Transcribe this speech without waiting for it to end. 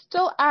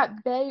still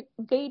at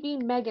baby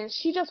Megan.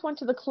 She just went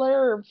to the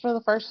club for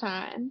the first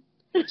time.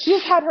 She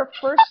just had her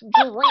first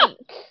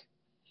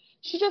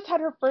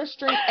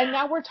drink. And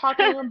now we're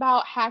talking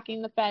about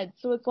hacking the Fed.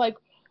 So it's like,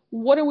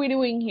 what are we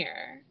doing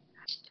here?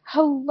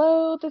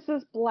 Hello, this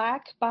is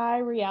Black by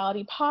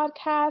Reality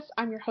Podcast.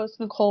 I'm your host,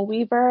 Nicole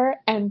Weaver,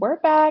 and we're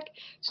back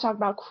to talk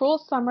about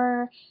Cruel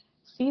Summer,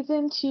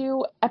 Season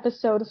 2,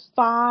 Episode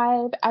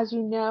 5. As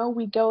you know,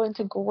 we go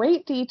into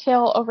great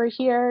detail over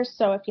here,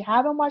 so if you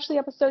haven't watched the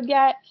episode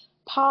yet,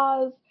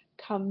 pause,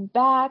 come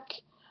back,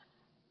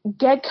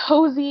 get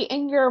cozy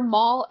in your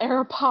mall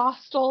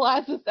aeropostale,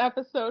 as this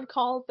episode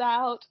calls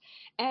out.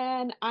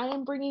 And I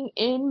am bringing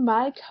in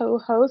my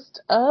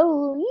co-host,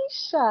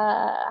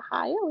 Alicia.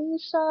 Hi,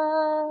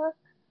 Alicia.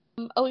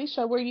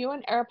 Alicia, were you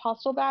an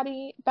aeropostale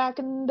baddie back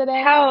in the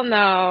day? Hell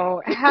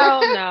no.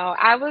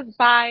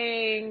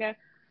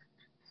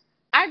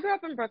 I grew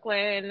up in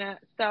Brooklyn,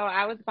 so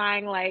I was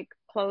buying like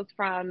clothes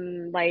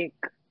from like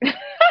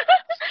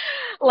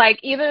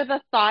either the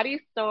Thotty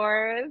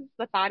stores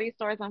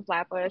on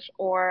Flatbush,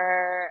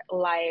 or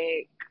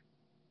like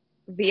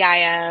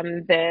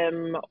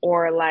VIM,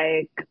 or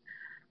like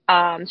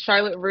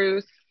Charlotte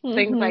Russe,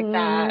 things like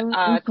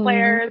that.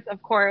 Claire's,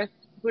 of course.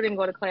 Who didn't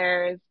go to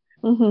Claire's?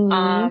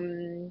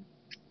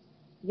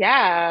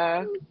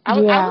 Yeah. I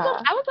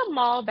was a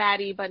mall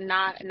baddie, but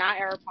not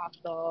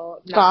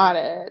Aeropostale. No. Got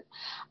it.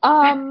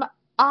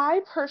 I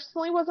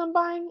personally wasn't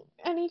buying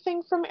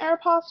anything from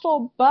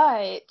Aeropostale,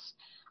 but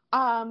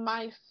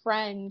my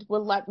friend would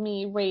let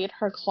me raid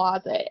her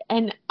closet,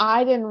 and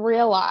I didn't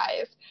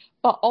realize,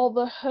 but all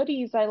the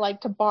hoodies I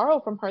like to borrow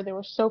from her, they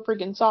were so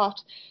freaking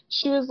soft.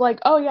 She was like,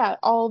 oh yeah,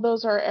 all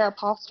those are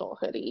Aeropostale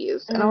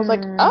hoodies. And I was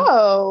like,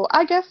 oh,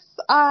 I guess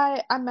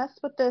I mess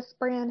with this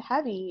brand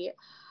heavy.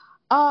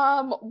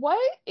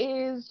 What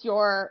is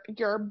your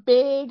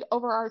big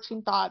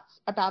overarching thoughts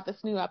about this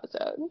new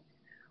episode?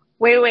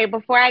 Wait,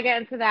 before I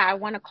get into that, I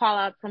want to call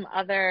out some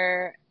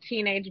other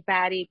teenage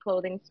baddie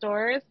clothing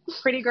stores.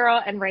 Pretty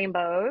Girl and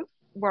Rainbows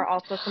were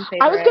also some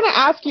favorites. I was going to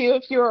ask you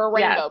if you're a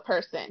rainbow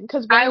person,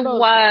 because I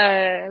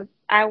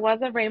was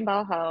a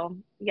rainbow hoe.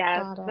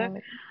 Yes.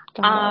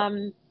 Got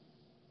it.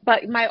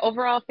 But my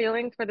overall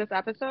feelings for this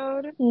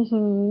episode, it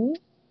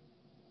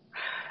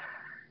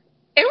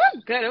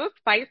was good. It was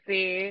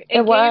spicy.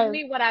 It gave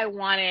me what I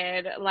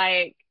wanted.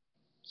 Like,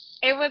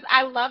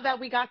 I love that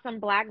we got some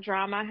Black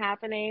drama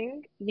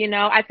happening. You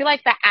know, I feel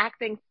like the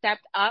acting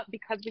stepped up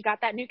because we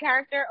got that new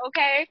character.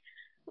 Okay.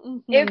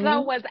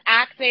 Issa was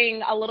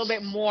acting a little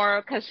bit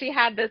more because she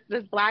had this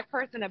Black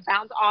person to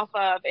bounce off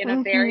of in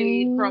a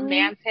very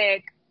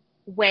romantic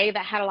way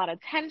that had a lot of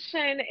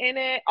tension in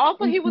it.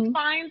 Also, he was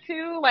fine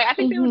too. Like, I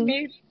think they would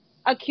make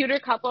a cuter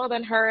couple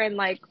than her and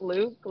like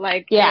Luke.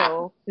 Like,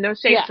 ew, no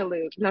shade to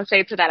Luke, no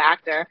shade to that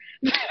actor.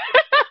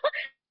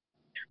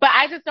 But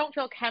I just don't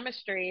feel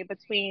chemistry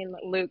between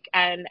Luke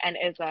and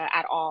Issa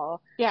at all.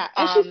 Yeah,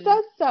 and she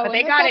says so. But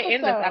they got it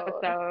in this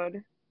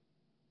episode.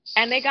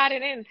 And they got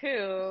it in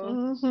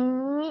too.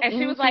 And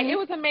she was like, it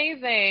was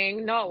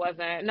amazing. No, it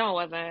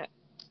wasn't.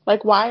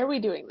 Like, why are we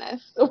doing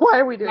this? Why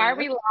are we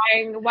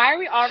lying? Why are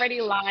we already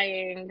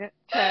lying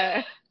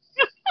to...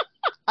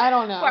 I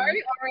don't know. Why are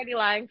we already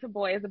lying to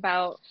boys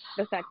about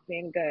the sex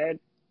being good?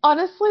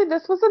 Honestly,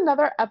 this was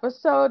another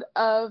episode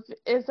of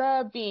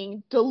Issa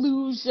being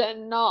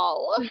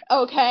delusional,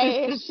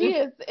 okay? She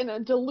is in a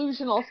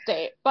delusional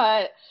state,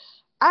 but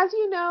as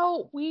you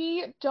know,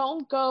 we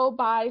don't go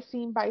by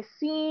scene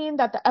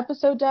that the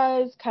episode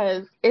does,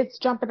 because it's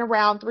jumping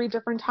around 3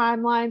 different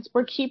timelines.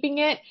 We're keeping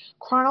it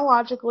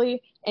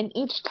chronologically in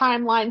each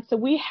timeline, so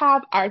we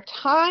have our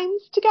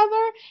times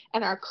together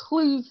and our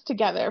clues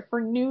together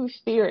for new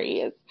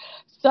theories.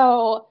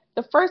 So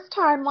the first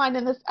timeline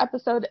in this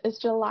episode is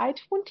July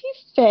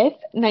 25th,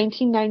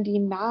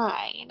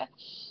 1999.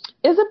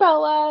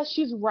 Isabella,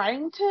 she's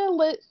writing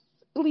to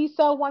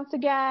Lisa once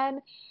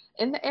again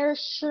in the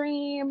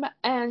Airstream,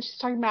 and she's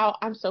talking about,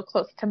 I'm so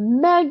close to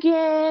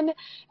Megan,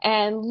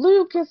 and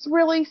Luke is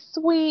really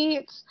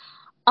sweet.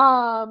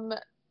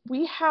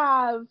 We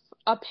have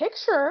a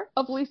picture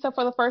of Lisa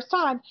for the first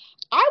time.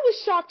 I was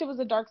shocked it was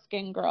a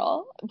dark-skinned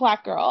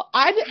Black girl.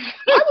 I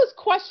was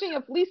questioning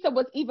if Lisa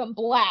was even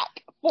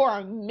Black for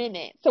a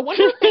minute. So when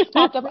her face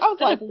popped up, I was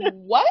like,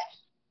 what?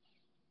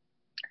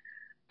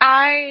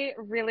 I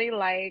really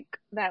like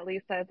that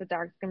Lisa is a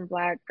dark-skinned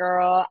Black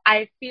girl.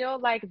 I feel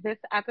like this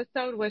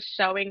episode was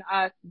showing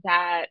us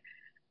that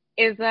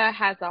Issa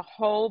has a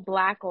whole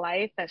Black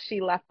life that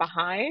she left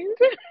behind,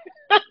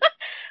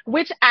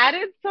 which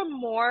added some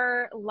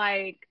more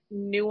like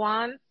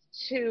nuance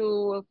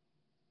to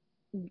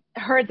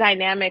her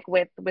dynamic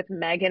with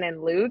Megan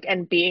and Luke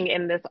and being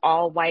in this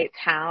all-white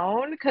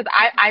town. Because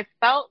I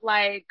felt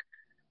like,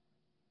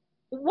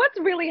 what's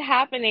really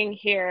happening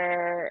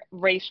here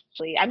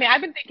racially? I mean,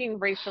 I've been thinking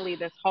racially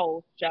this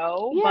whole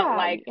show, but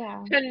like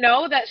to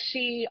know that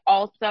she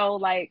also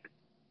like,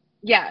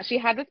 she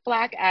had this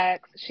Black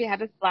ex, she had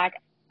this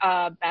Black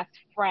best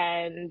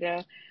friend.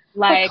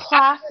 Like, but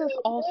class is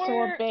also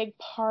a big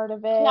part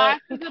of it.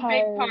 Class is a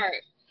big part.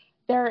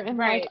 they're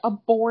in like Right. a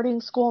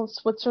boarding school in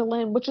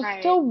Switzerland, which is Right.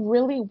 still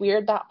really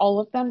weird that all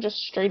of them just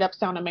straight up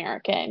sound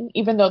American,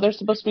 even though they're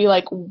supposed to be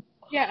like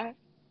Yeah.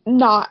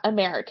 not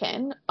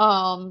American.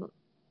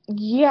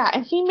 Yeah,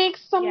 and he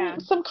makes Yeah.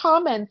 some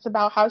comments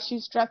about how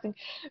she's dressing.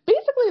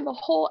 Basically, the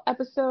whole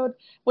episode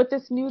with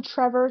this new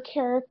Trevor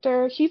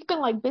character, he's been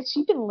like, "Bitch,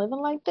 you been living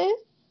like this?"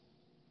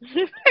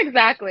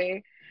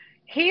 Exactly.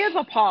 He is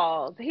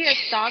appalled. He is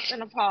shocked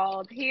and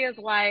appalled. He is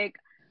like,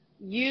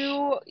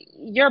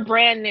 you're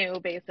brand new,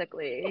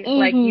 basically.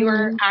 Like,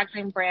 you're Mm-hmm.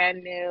 acting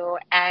brand new,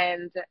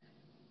 and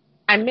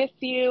I miss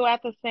you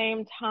at the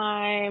same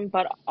time,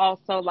 but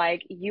also,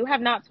 like, you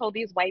have not told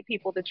these white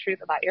people the truth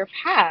about your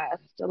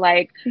past.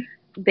 Like,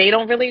 they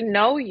don't really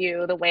know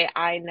you the way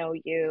I know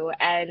you.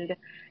 And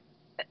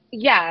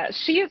yeah,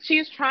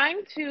 she's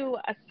trying to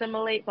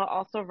assimilate but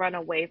also run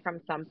away from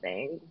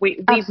something.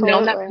 We've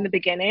known that from Absolutely. the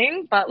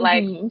beginning, but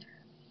like Mm-hmm.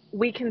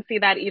 we can see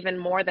that even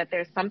more, that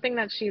there's something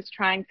that she's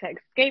trying to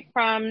escape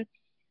from,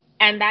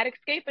 and that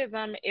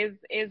escapism is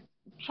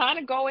trying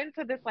to go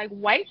into this like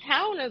white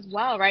town as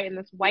well, right? In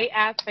this white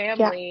ass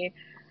Yeah, family.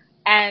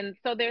 And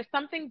so there's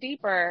something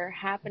deeper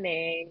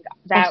happening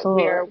that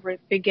absolutely. we're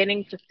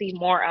beginning to see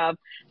more of.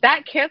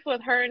 That kiss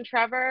with her and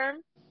Trevor.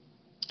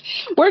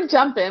 We're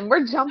jumping.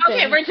 We're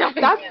Okay, jumping. we're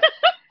jumping. That's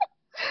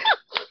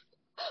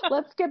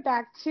Let's get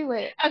back to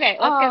it. Okay,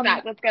 let's get Um,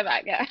 back. Let's get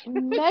back. Yeah.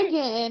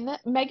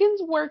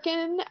 Megan's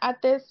working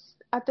at this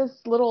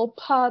little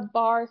pub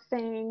bar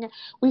thing.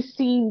 We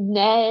see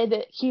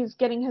Ned, he's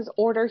getting his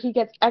order. He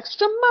gets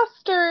extra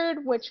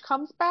mustard, which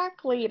comes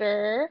back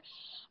later.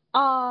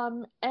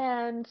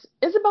 And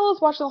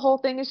Isabella's watching the whole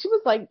thing and she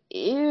was like,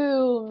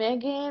 "Ew,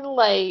 Megan,"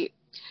 like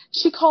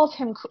she calls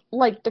him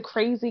like the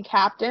crazy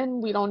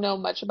captain. We don't know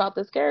much about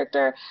this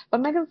character, but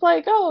Megan's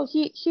like, "Oh,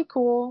 he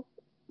cool."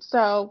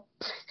 So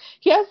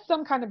he has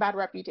some kind of bad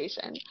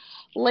reputation.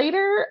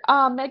 Later,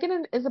 Megan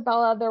and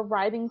Isabella, they're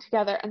riding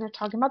together and they're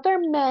talking about their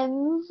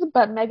men's,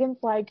 but Megan's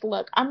like,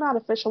 "Look, I'm not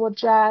official with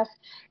Jeff.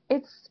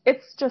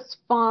 It's just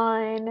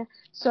fun."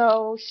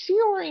 So she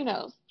already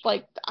knows.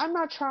 Like, I'm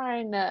not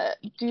trying to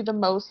do the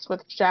most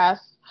with Jeff.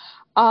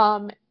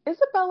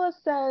 Isabella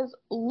says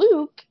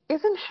Luke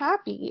isn't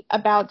happy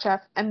about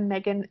Jeff and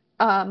Megan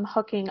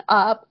hooking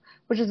up,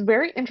 which is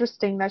very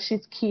interesting that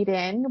she's keyed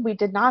in. We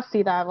did not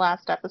see that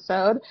last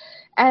episode.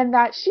 And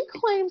that she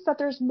claims that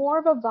there's more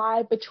of a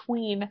vibe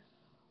between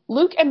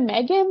Luke and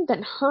Megan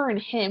than her and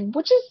him,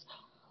 which is,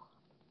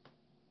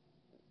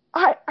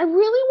 I really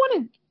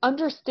want to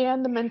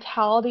understand the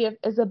mentality of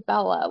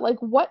Isabella. Like,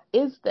 what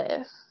is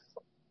this?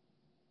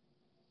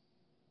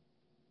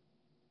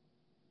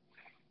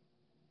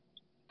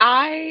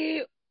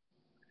 I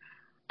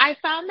I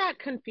found that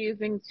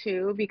confusing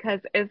too, because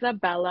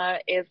Isabella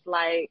is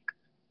like,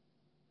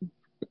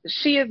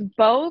 she is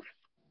both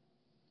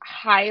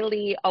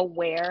highly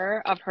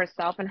aware of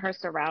herself and her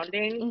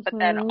surroundings, but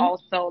then Mm-hmm.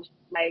 also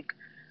like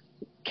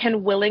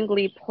can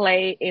willingly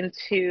play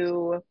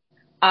into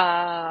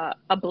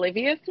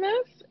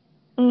obliviousness.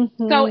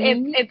 So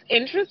Mm-hmm. it's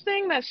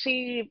interesting that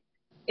she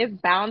is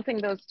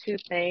balancing those two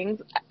things.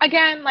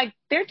 Again, like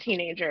they're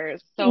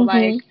teenagers. So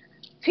like Mm-hmm.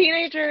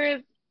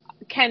 teenagers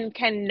can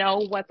know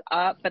what's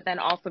up, but then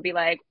also be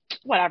like,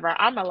 whatever,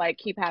 I'm gonna like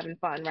keep having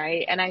fun,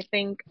 right? And I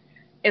think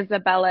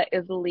Isabella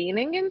is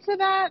leaning into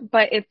that,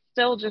 but it's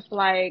still just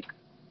like,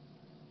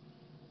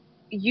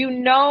 you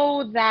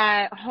know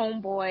that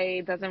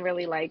homeboy doesn't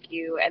really like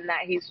you and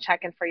that he's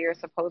checking for your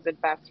supposed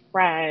best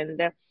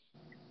friend.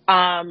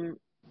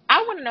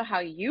 I want to know how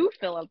you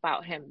feel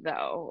about him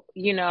though,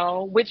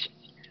 which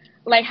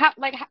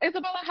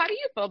Isabella, how do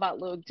you feel about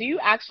Luke? Do you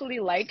actually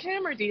like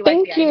him, or do you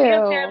like the Thank idea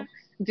of you. him?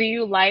 Do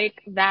you like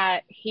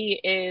that he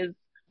is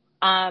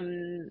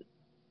um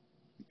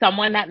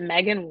someone that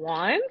Megan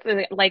wants?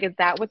 Like, is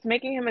that what's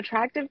making him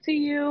attractive to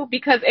you?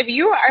 Because if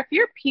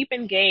you're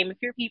peeping game, if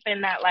you're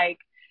peeping that like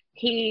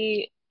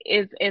he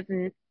is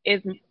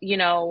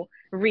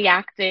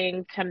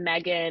reacting to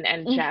Megan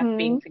and Jeff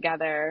Mm-hmm. being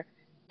together,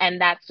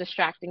 and that's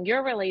distracting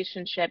your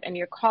relationship, and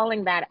you're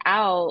calling that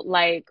out,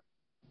 like,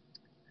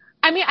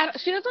 I mean,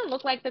 she doesn't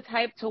look like the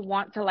type to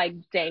want to like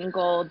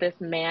dangle this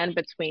man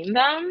between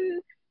them,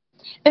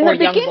 In the or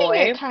young beginning,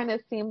 it boy. kind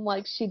of seemed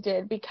like she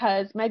did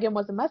because Megan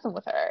wasn't messing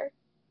with her,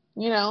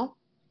 you know?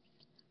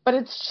 But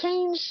it's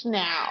changed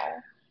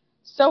now.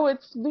 So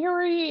it's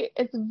very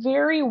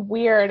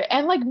weird.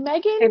 And like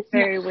It's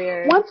very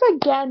weird. once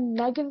again,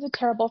 Megan's a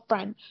terrible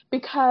friend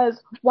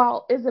because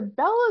while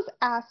Isabella's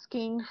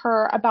asking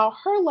her about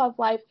her love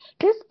life,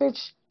 this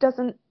bitch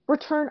doesn't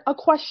return a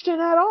question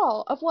at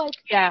all of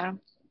Yeah.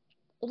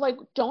 like,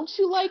 don't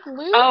you like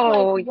Luke?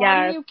 Like, Oh, why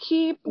do yes. you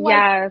keep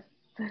like Yes.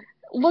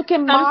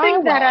 looking my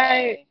Something that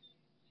I way?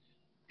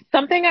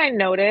 something I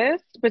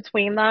noticed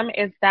between them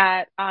is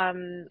that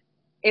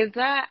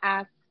Izza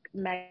asked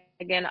Megan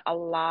a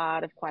lot of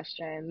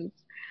questions.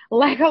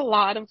 Like a lot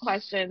of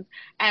questions.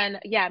 And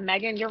yeah,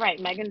 Megan, you're right.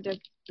 Megan does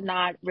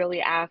not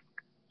really ask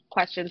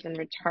questions in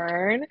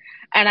return.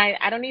 And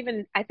I don't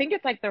even, I think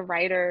it's like the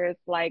writers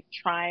like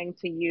trying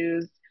to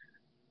use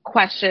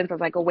questions as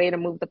like a way to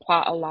move the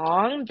plot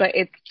along, but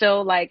it's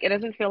still like it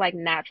doesn't feel like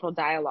natural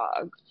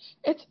dialogue.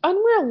 It's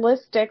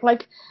unrealistic.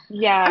 Like,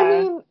 Yeah,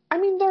 I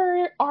mean,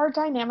 there are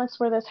dynamics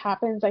where this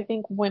happens. I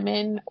think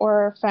women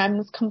or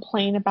femmes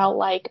complain about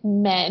like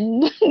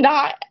men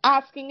not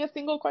asking a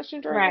single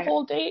question during a right,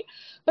 whole date.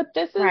 But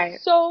this is right,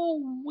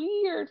 so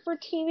weird for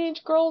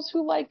teenage girls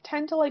who like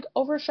tend to like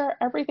overshare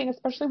everything,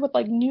 especially with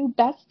like new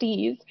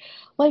besties.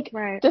 Like,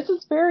 right. this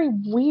is very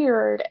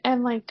weird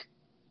and like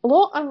a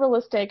little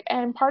unrealistic.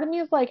 And part of me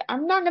is like,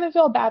 I'm not gonna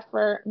feel bad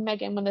for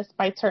Megan when this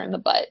bites her in the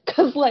butt,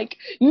 because like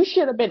you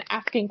should have been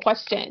asking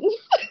questions.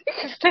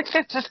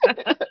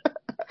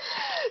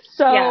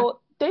 Yeah. So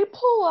they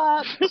pull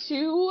up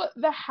to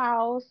the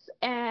house,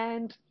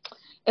 and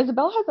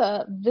Isabel has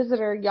a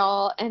visitor,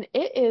 y'all, and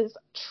it is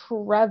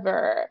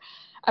Trevor.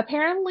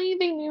 Apparently,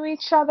 they knew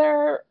each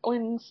other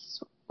in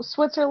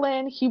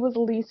Switzerland. He was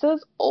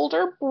Lisa's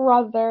older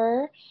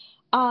brother.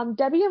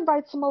 Debbie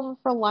invites him over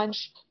for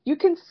lunch. You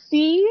can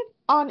see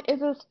on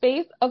Izza's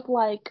face of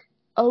like,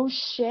 oh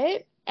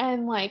shit,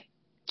 and like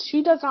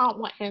she does not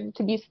want him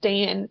to be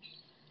staying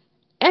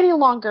any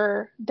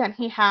longer than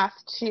he has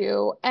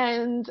to.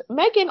 And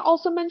Megan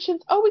also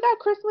mentions, oh, we got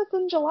Christmas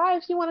in July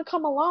if you want to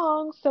come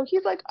along. So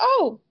he's like,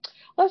 oh,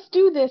 let's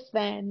do this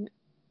then.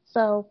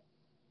 So,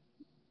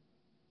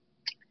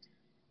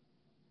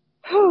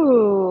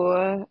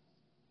 Whew.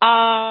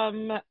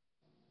 Um,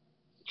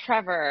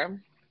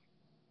 Trevor,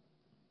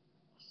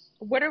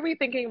 what are we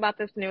thinking about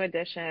this new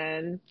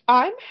edition?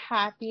 I'm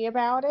happy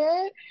about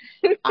it.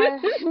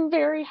 I'm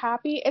very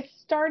happy. It's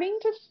starting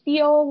to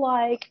feel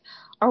like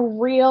a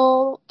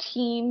real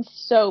teen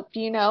soap,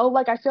 you know?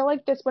 Like, I feel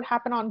like this would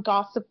happen on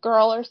Gossip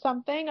Girl or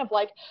something, of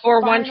like,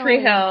 Or One Tree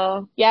finally,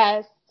 Hill?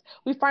 yes,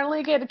 we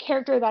finally get a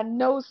character that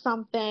knows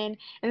something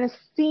and is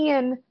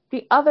seeing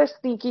the other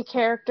sneaky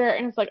character,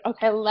 and it's like,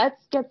 okay,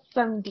 let's get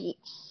some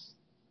deets.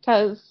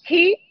 Because,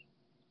 He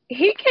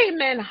he came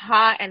in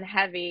hot and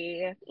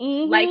heavy.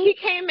 Like mm-hmm, he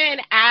came in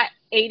at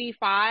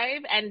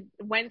 85 and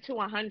went to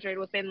 100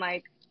 within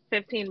like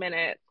 15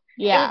 minutes.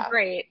 It was yeah,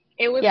 great.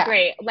 It was yeah,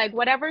 great. Like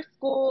whatever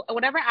school,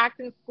 whatever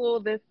acting school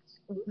this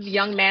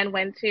young man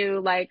went to,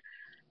 like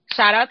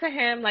shout out to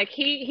him. Like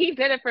he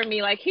did it for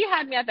me. Like he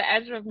had me at the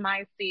edge of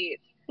my seat.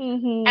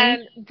 mm-hmm,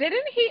 And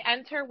didn't he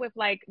enter with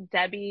like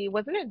Debbie?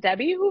 Wasn't it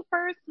Debbie who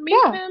first meets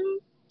yeah, him?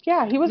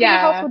 yeah, he was in the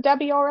house Yeah. with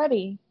Debbie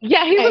already.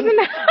 Yeah, he was And in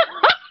the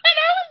and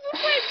I was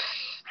just like,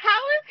 how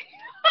is he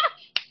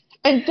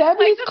And like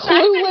Debbie's the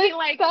fact that clueless he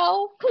like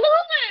self.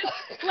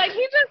 clueless. Like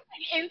he just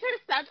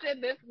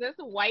intercepted this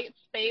white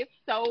space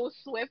so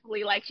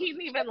swiftly. Like he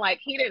didn't even like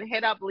he didn't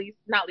hit up Lisa,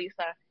 not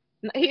Lisa.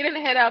 He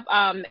didn't hit up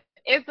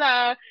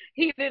Issa.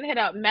 He didn't hit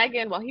up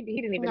Megan. Well, he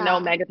didn't even know Nah,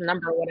 Megan's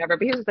number or whatever.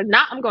 But he was just like,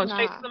 nah, I'm going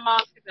straight to nah. the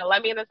mom. She's gonna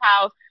let me in this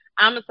house.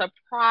 I'm a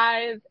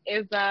surprise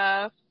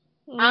Issa.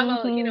 I'm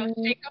a Mhm.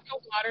 shake up the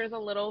waters a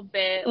little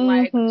bit.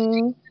 Like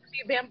Mhm.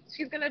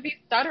 she's gonna be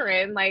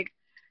stuttering. Like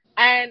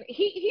and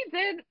he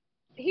did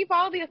he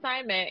followed the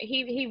assignment.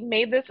 He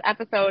made this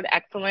episode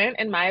excellent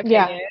in my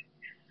Yeah. opinion.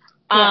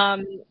 Yeah.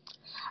 Um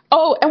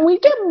Oh, and Flipways. we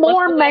get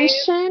more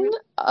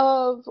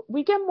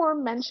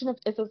mention of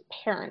Issa's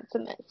parents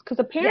in this, because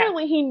Yes.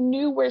 apparently he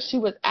knew where she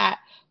was at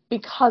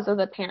because of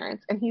the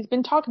parents, and he's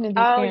been talking to these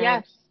Oh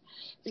yes. parents.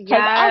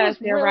 Because I Yes,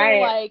 was you're really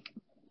right. like,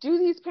 do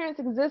these parents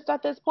exist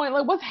at this point?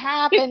 Like, what's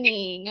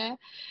happening?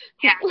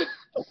 Yeah.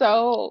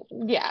 So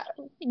yeah,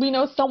 we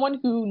know someone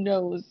who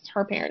knows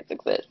her parents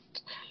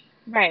exist.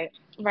 Right.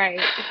 Right.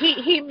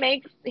 He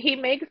makes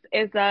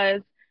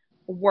Izza's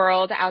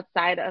world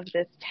outside of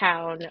this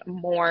town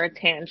more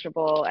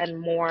tangible and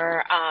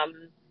more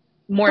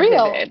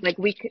Real. vivid. Like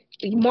we could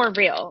more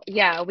real.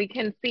 Yeah, we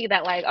can see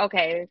that like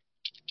okay,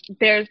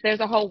 there's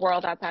a whole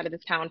world outside of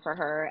this town for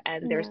her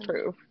and there's Yeah.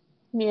 proof.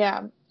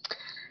 Yeah.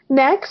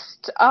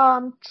 Next,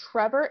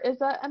 Trevor,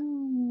 Issa,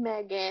 and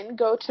Megan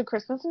go to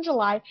Christmas in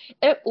July.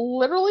 It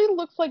literally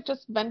looks like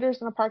just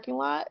vendors in a parking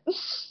lot.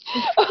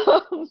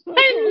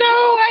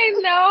 I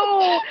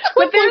know. I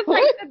But was like, there's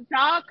like what? the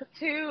dock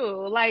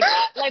too. Like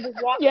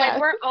Yes.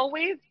 we're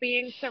always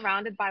being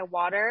surrounded by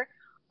water.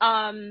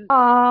 Um,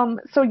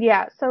 So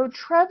yeah, so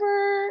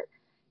Trevor,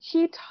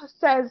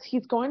 says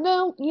he's going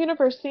to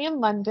university in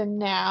London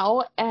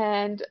now,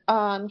 and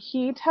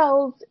he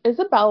tells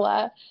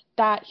Isabella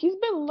that he's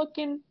been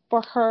looking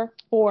for her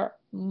for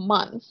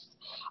months.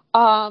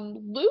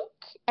 Luke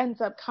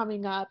ends up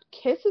coming up,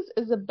 kisses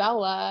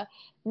Isabella.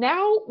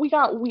 Now we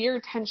got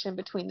weird tension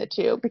between the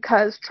two,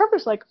 because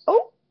Trevor's like,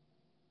 oh,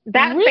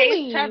 that face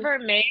really? Trevor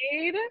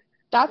made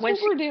That's when what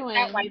she we're kissed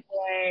that doing. white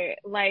boy,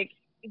 like,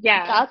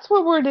 yeah, That's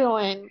what we're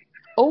doing.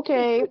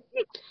 Okay.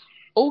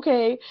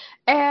 Okay.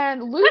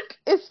 And Luke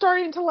is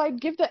starting to like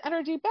give the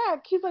energy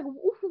back. He's like,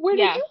 where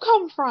did yeah, you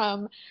come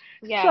from?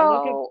 yeah,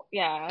 Lucas, So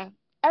yeah,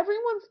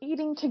 everyone's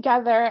eating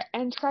together,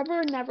 and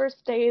Trevor never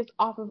stays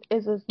off of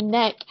Iz's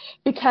neck,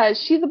 because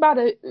she's about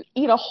to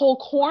eat a whole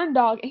corn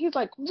dog. And he's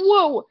like,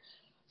 whoa,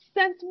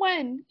 since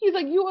when? He's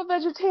like, you a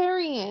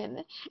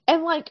vegetarian?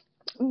 And like,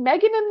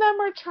 Megan and them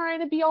are trying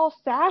to be all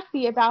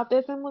sassy about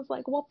this and was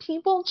like, well,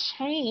 people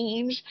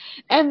change.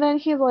 And then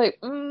he's like,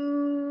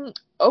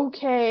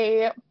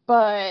 okay,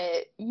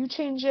 but you're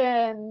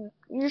changing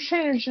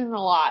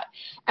a lot.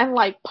 And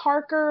like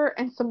Parker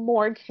and some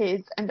more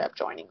kids end up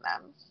joining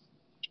them.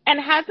 And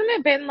hasn't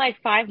it been like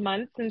 5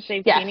 months since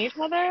they've Yes. seen each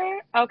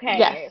other? Yes.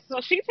 Okay, so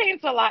she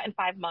changed a lot in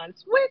 5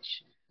 months,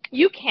 which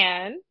you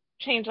can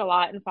change a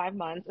lot in 5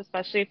 months,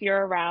 especially if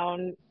you're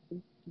around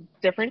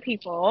different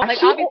people.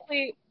 Like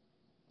obviously,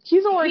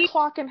 He's already he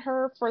clocking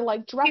her for like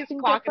he's dressing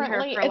clocking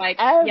her differently. for It's like,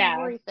 yeah,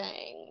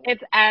 everything.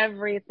 it's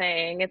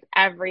everything. It's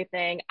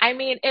everything. I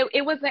mean,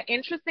 it was an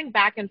interesting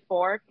back and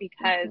forth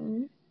because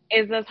Mm-hmm.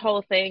 is this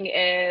whole thing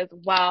is,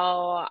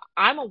 well,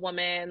 I'm a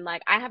woman,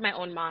 like I have my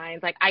own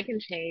mind, like I can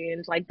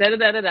change, like da da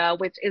da da da,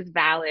 which is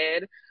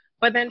valid.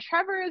 But then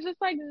Trevor is just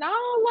like, no,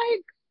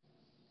 like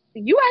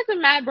you guys are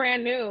mad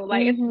brand new.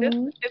 Like this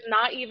Mm-hmm. is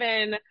not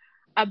even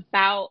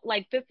about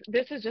like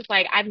this is just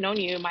like I've known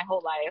you my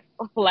whole life.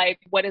 Like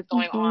what is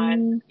going on?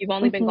 Mm-hmm. You've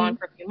only been Mm-hmm. gone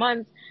for a few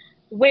months,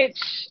 which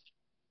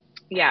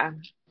yeah.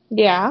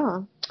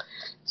 Yeah.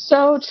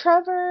 So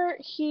Trevor,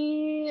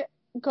 he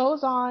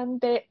goes on.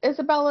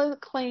 Isabella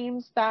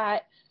claims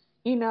that,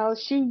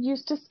 she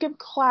used to skip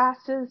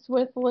classes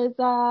with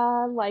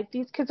Liza. Like,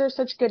 these kids are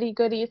such goody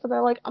goody. So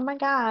they're like, oh my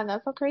God,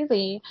 that's so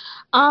crazy.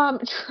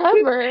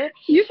 Trevor,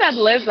 You said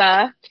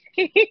Liza.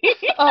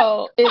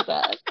 oh,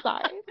 Isa,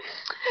 sorry.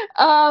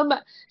 Um,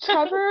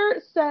 Trevor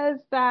says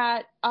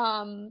that,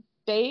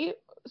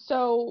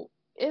 so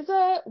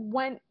Isa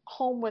went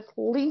home with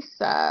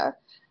Lisa,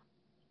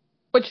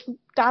 which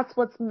that's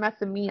what's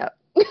messing me up.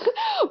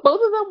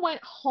 Both of them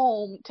went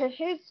home to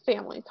his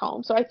family's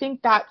home. So I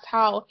think that's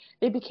how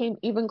they became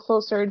even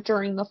closer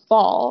during the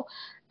fall.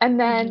 And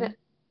then Mhm.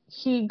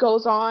 he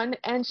goes on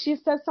and she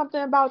says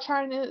something about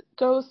trying to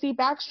go see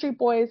Backstreet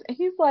Boys. And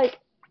he's like,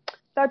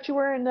 thought you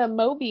were in the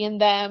Moby and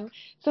them.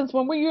 Since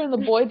when were you in the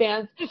boy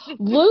bands?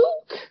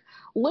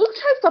 Luke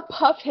tries to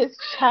puff his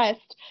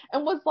chest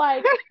and was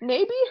like,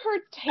 maybe her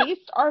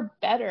tastes are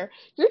better.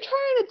 You're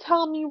trying to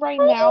tell me right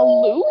now,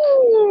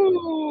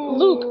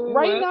 Luke,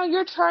 right Ooh. now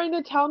you're trying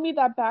to tell me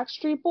that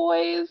Backstreet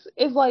Boys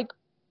is like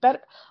better.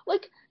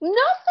 Like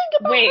nothing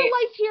about her Wait,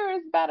 life here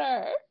is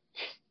better.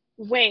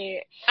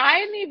 wait. I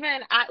didn't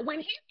even. When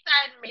he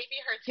said maybe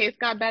her taste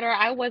got better,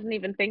 I wasn't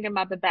even thinking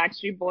about the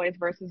Backstreet Boys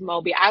versus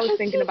Moby. I was Because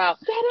thinking he about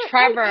said it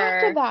right after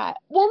Trevor. that.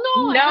 Well,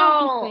 no, I know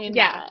he's No, saying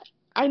yeah, that.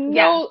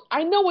 yeah,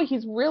 I know what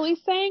he's really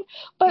saying,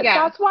 but yeah.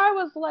 that's why I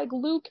was like,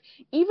 Luke,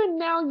 even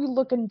now you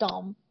looking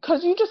dumb.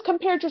 Because you just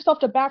compared yourself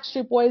to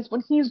Backstreet Boys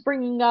when he's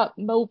bringing up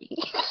Moby.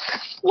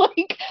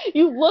 Like,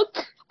 you look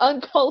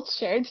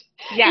uncultured.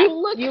 You Yes,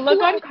 look you look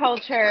like...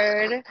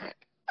 uncultured.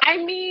 I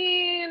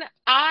mean,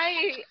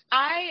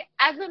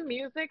 as a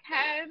music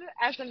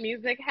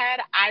head,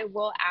 I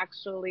will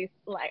actually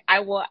like, I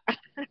will.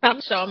 I'm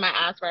showing my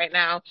ass right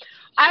now.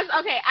 As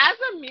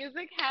a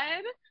music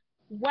head,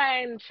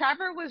 when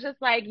Trevor was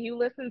just like, "You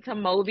listen to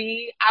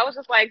Moby," I was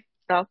just like,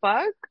 "The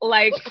fuck?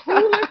 Like,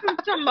 who listens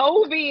to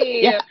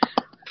Moby?" Yeah.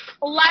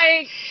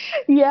 Like,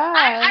 Yeah.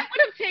 I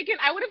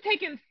would have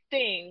taken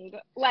Sting.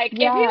 Like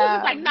if he was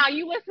just Yeah. like, nah,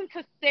 you listen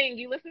to Sting,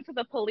 you listen to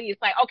the Police,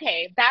 like,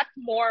 okay, that's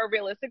more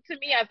realistic to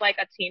me as like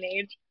a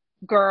teenage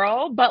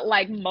girl. But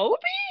like Moby?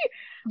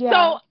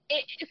 Yeah.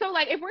 So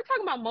like if we're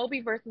talking about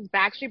Moby versus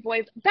Backstreet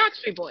Boys,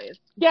 Backstreet Boys.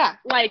 Yeah.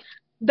 Like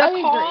I the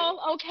agree.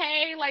 call,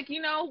 okay, like,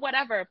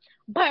 whatever.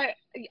 But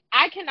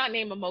I cannot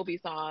name a Moby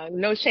song.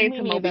 No shade Me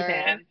to Moby neither.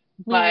 fans.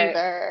 Me But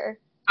neither.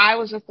 I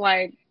was just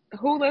like,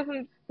 who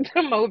listens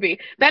to Moby?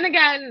 Then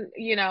again,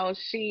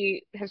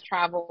 she has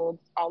traveled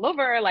all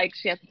over, like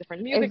she has a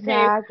different music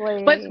taste.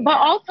 But Exactly.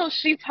 also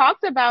she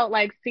talked about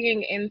like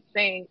seeing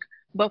NSYNC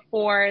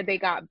before they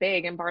got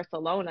big in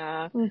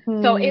Barcelona.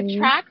 So it Hmm.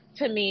 tracks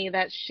to me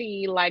that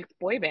she likes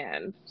boy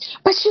bands.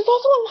 But she's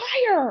also a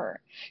liar.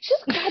 She's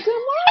a goddamn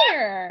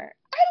liar.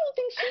 I don't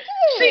think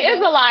She she is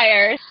did. a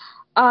liar.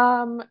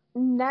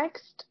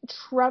 Next,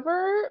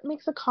 Trevor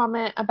makes a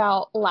comment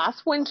about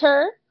last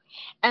winter,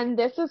 and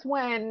this is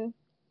when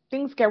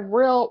things get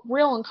real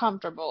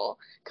uncomfortable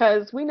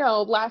because we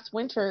know last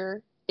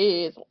winter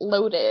is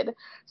loaded.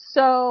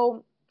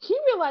 So he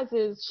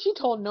realizes she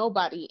told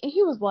nobody, and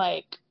he was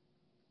like,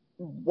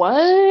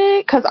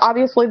 what? Because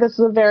obviously this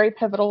is a very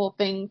pivotal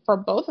thing for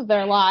both of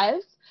their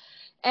lives.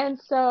 And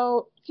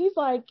so he's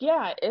like,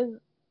 yeah,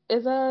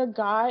 Isa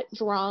got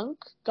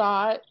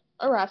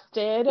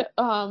arrested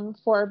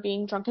for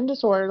being drunk and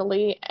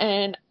disorderly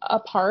in a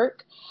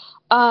park.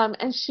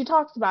 And she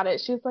talks about it.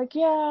 She's like,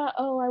 yeah,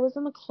 oh, I was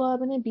in the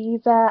club in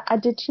Ibiza. I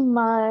did too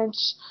much.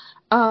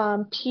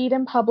 Peed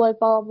in public,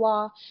 blah, blah,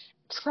 blah.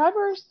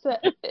 Trevor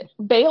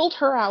bailed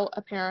her out,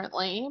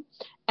 apparently,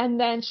 and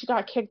then she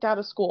got kicked out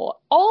of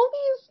school. All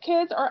these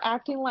kids are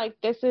acting like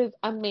this is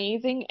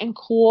amazing and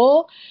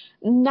cool.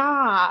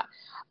 Nah.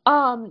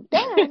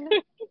 Then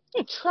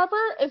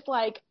Trevor is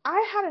like,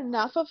 I had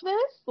enough of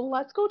this.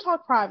 Let's go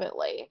talk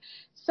privately.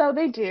 So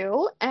they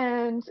do,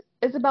 and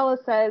Isabella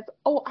says,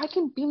 oh, I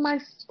can be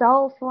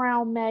myself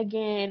around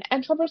Megan.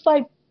 And Trevor's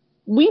like,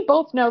 we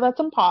both know that's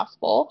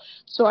impossible.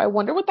 So I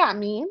wonder what that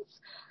means.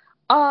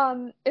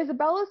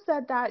 Isabella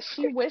said that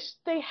she wished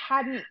they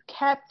hadn't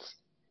kept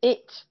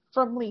it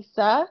from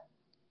Lisa.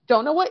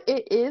 Don't know what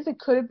it is. It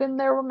could have been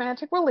their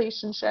romantic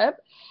relationship.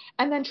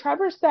 And then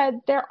Trevor said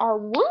there are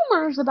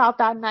rumors about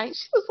that night.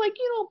 She was like,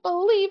 you don't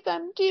believe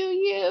them, do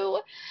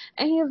you?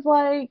 And he's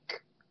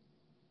like,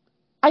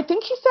 I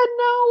think he said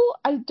no.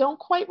 I don't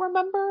quite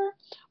remember.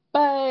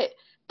 But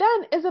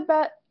then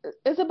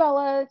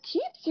Isabella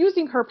keeps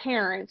using her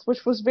parents,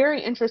 which was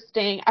very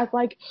interesting, as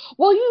like,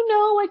 well,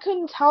 I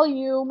couldn't tell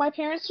you. My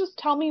parents just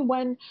tell me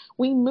when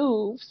we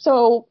move.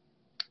 So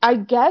I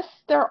guess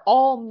they're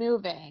all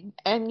moving,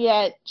 and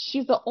yet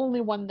she's the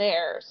only one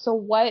there. So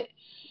what?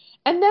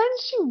 And then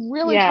she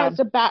really Yeah. tries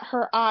to bat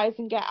her eyes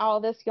and get out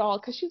of this, y'all,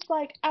 because she's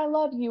like, I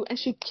love you. And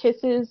she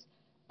kisses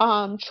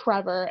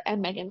Trevor,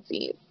 and Megan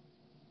sees.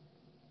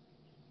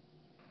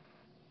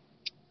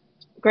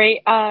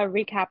 Great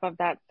recap of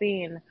that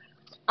scene.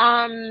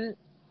 Um,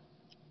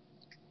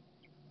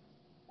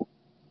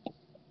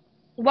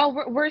 well,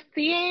 we're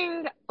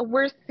seeing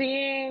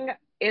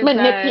Izza's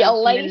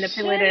Manipulation?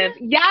 manipulative.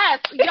 Yes,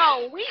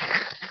 yo,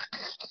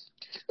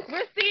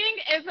 we're seeing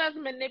Izza's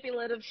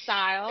manipulative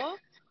style.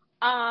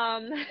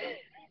 Um,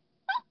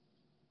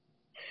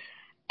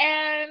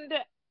 and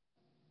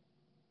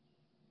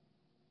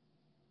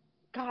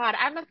God,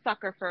 I'm a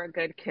sucker for a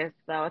good kiss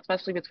though,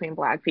 especially between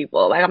black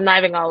people. Like, I'm not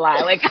even gonna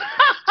lie. Like,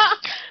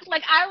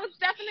 like I was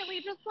definitely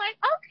just like,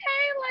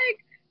 okay,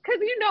 like,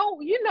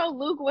 because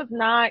Luke was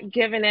not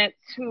giving it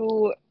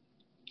to.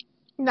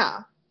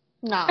 Nah.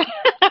 Nah.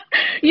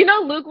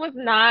 Luke was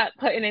not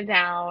putting it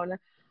down,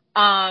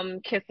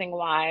 kissing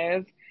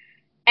wise.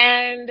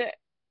 And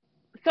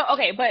so,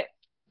 okay, but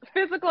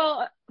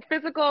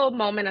physical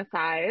moment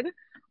aside,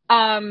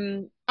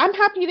 I'm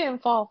happy you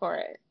didn't fall for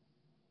it.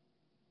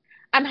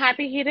 I'm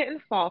happy he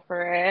didn't fall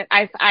for it.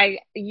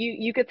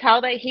 You could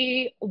tell that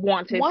he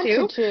wanted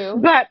Wanted to, to.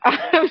 but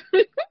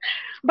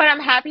but I'm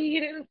happy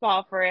he didn't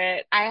fall for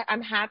it.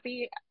 I'm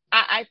happy.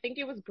 I think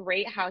it was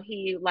great how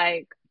he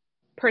like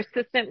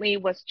persistently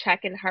was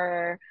checking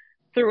her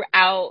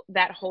throughout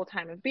that whole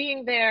time of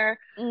being there.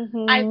 I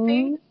Mm-hmm.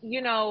 think,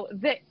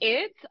 the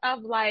it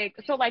of like,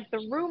 so like the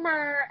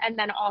rumor and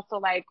then also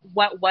like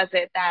what was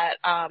it that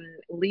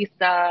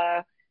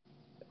Lisa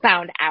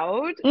found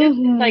out is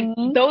like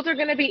Mm-hmm. those are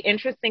going to be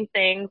interesting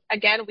things.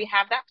 Again, we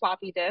have that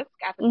floppy disk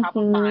at the top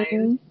of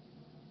mind.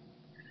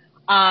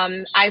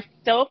 Mm-hmm. I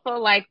still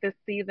feel like this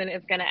season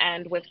is going to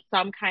end with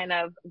some kind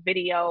of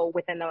video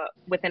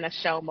within a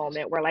show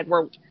moment where like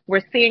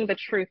we're seeing the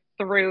truth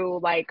through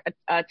like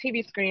a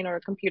TV screen or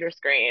a computer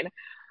screen.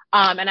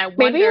 And I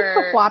Maybe it's the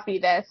wonder, floppy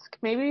disk.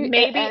 Maybe it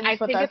maybe ends I with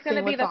think us it's going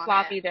to seeing be what's the on it.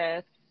 floppy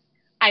disk.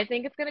 I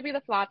think it's going to be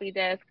the floppy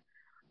disk.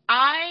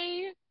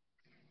 I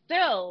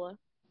still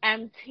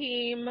am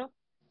team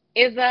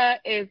Issa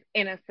is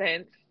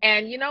innocent.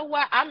 And you know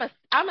what? I'm a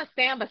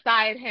stand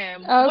beside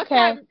him.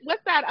 Okay.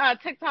 What's that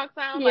TikTok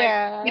sound like?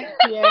 Yeah.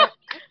 Yeah.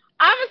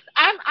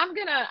 I'm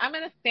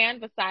gonna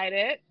stand beside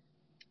it.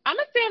 I'm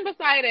gonna stand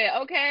beside it,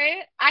 okay?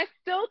 I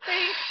still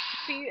think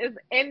she is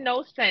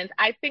innocent.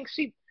 I think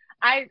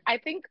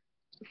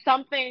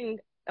something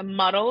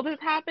muddled is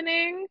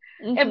happening.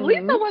 If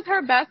Lisa Mm-hmm. was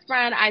her best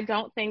friend, I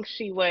don't think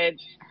she would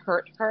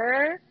hurt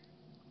her.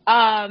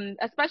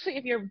 Especially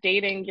if you're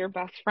dating your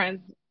best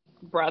friend's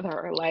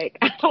brother. Like,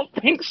 I don't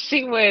think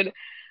she would.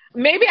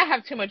 Maybe I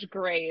have too much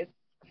grace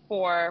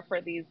for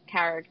these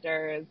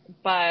characters,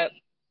 but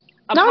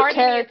a Not part of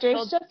me is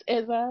characters, still just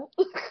Issa.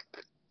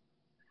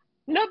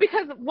 no,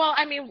 because well,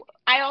 I mean,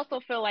 I also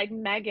feel like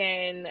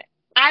Megan.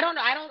 I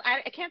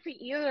can't see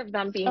either of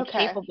them being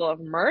Okay. capable of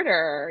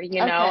murder.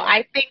 Okay.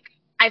 I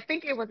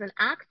think it was an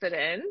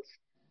accident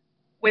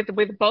with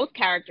both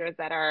characters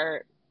that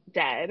are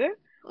dead,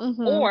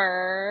 Mm-hmm.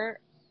 or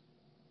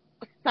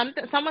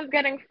someone's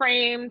getting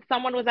framed,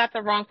 someone was at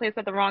the wrong place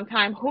at the wrong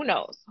time. Who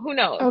knows? Who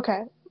knows?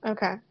 Okay.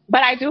 Okay.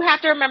 But I do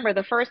have to remember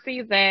the first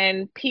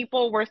season,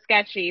 people were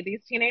sketchy.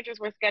 These teenagers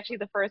were sketchy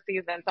the first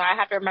season. So I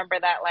have to remember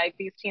that like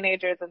these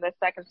teenagers in the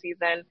second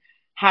season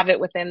have it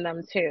within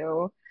them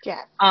too.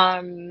 Yes.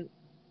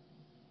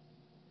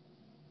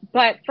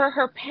 But for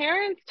her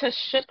parents to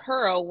ship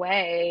her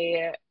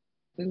away,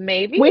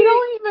 maybe We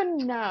don't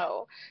even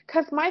know.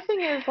 Because my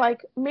thing is,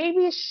 like,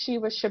 maybe she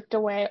was shipped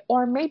away,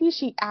 or maybe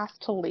she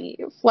asked to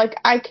leave. Like,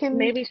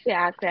 maybe she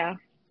asked, yeah.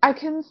 I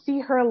can see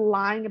her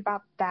lying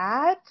about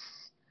that.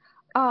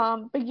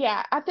 But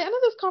yeah, at the end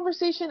of this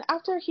conversation,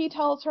 after he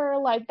tells her,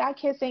 like, that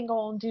kiss ain't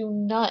gonna do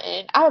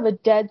nothing, I have a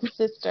dead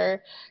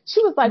sister,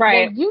 she was like, well,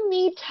 Right. you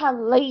need to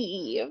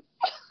leave.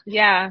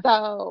 Yeah.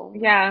 So,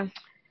 Yeah.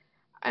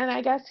 and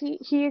I guess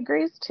he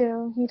agrees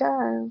to. He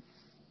does.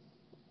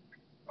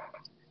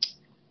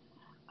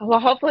 Well,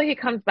 hopefully he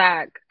comes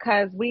back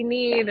because we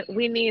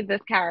need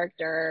this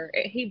character.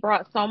 He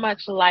brought so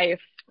much life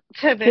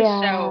to this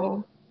Yeah.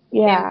 show in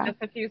Yeah. just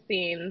a few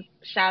scenes.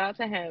 Shout out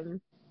to him.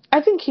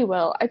 I think he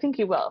will. I think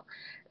he will.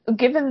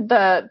 Given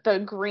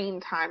the green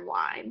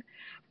timeline.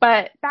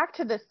 But back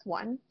to this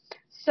one.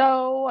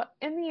 So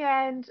in the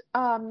end,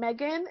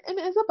 Megan and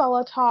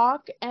Isabella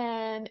talk,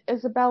 and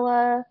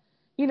Isabella,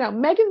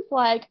 Megan's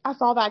like, I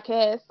saw that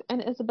kiss,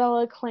 and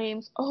Isabella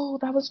claims, oh,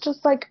 that was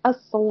just like a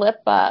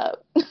slip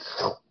up.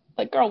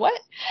 Like, girl, what?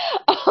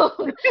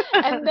 Um,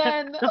 and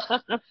then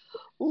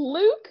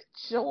Luke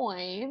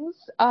joins.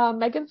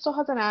 Megan still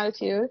has an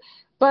attitude,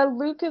 but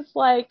Luke is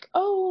like,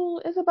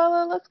 "Oh,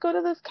 Isabella, let's go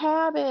to this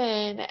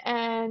cabin."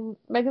 And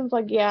Megan's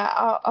like, "Yeah,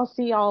 I'll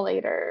see y'all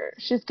later."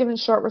 She's giving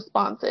short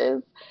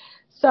responses.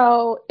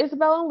 So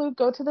Isabella and Luke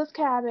go to this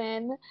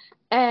cabin,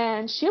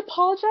 and she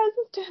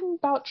apologizes to him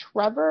about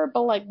Trevor,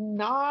 but like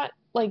not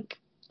like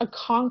a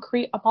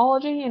concrete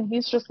apology. And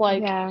he's just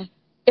like, Yeah.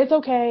 "It's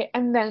okay."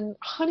 And then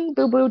Honey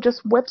Boo Boo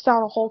just whips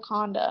out a whole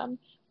condom,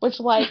 which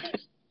like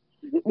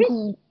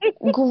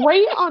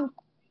great on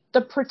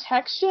the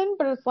protection,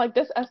 but it's like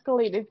this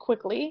escalated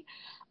quickly.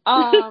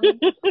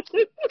 Um,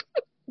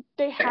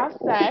 they have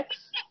sex.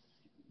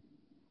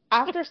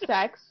 After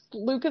sex,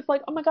 Luke is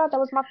like, "Oh my god, that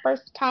was my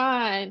first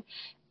time,"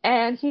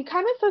 and he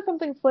kind of says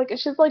something slick, and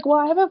she's like, "Well,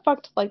 I haven't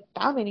fucked like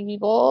that many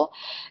people,"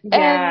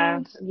 Yeah.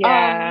 and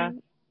Yeah.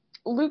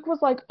 Luke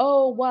was like,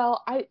 "Oh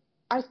well, I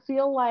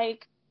feel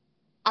like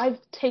I've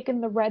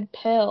taken the red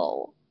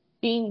pill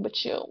being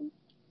with you."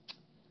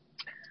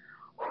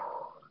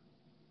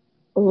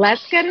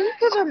 Let's get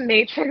into the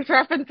Matrix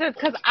references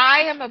because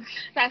I am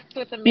obsessed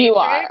with the You Matrix.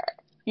 are.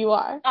 You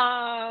are.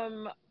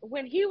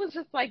 When he was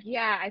just like,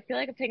 yeah, I feel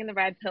like I'm taking the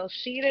red pill,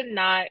 she did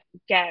not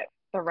get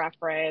the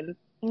reference.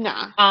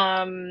 Nah.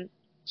 Um,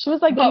 She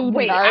was like, but "You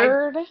wait,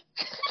 nerd."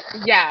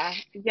 yeah.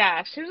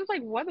 She was just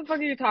like, what the fuck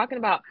are you talking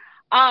about?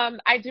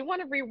 I do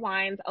want to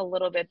rewind a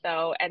little bit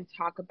though and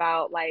talk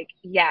about like,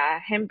 yeah,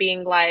 him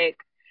being like,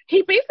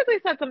 he basically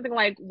said something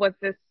like, was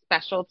this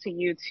special to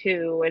you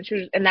too?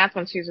 And that's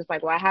when she was just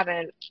like, well, I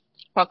haven't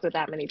fucked with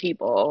that many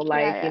people, Yeah,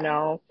 like, yeah.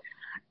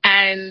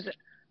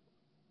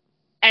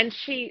 and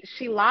she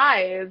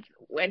lies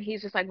when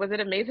he's just like, was it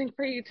amazing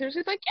for you too?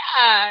 She's like,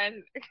 yeah,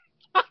 and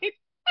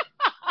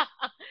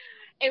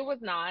it was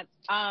not.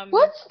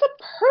 What's the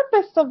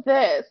purpose of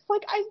this?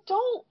 Like, I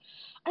don't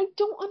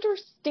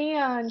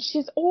understand.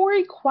 She's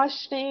already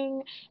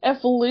questioning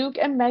if Luke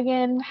and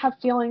Megan have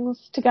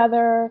feelings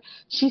together.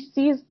 She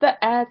sees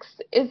the ex.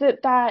 Is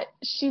it that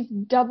she's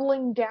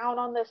doubling down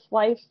on this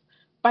life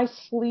by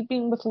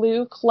sleeping with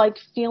Luke? Like,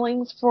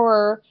 feelings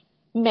for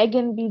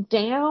Megan be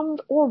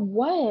damned, or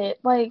what?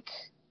 Like,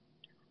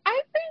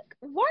 I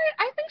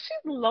think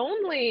she's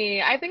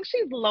lonely. I think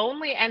she's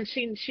lonely and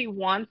she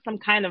wants some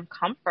kind of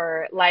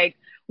comfort. Like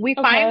we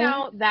find okay.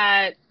 out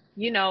that,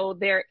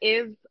 there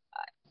is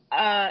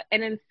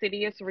an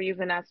insidious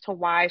reason as to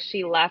why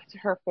she left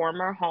her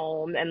former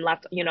home and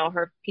left,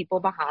 her people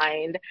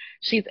behind.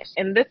 She's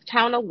in this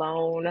town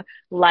alone.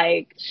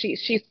 Like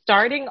she's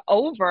starting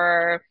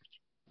over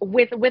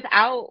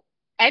without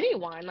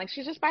anyone. Like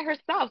she's just by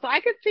herself. So I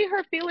could see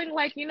her feeling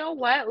like, you know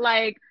what?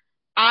 Like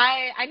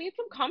I need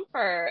some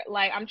comfort.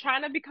 Like I'm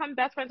trying to become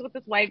best friends with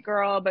this white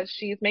girl, but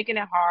she's making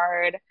it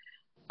hard.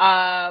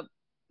 Uh,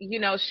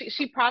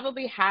 she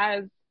probably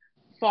has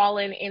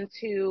fallen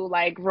into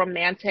like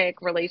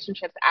romantic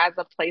relationships as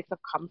a place of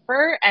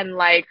comfort and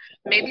like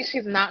maybe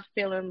she's not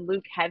feeling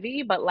Luke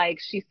heavy, but like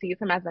she sees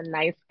him as a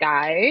nice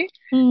guy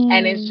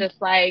and it's Hmm.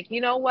 just like,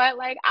 you know what,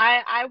 like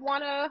I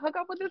want to hook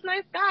up with this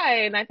nice guy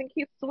and I think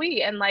he's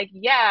sweet and like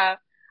yeah,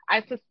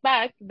 I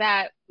suspect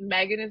that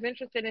Megan is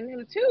interested in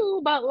him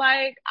too, but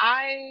I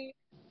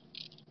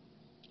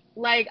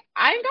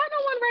ain't got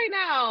no one right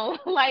now.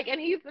 Like and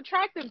he's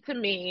attractive to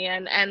me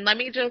and let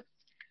me just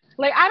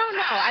like I don't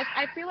know.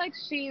 I feel like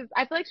she's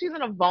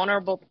in a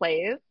vulnerable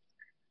place.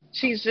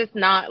 She's just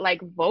not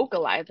like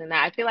vocalizing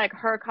that. I feel like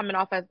her coming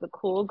off as the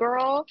cool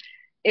girl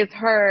is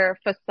her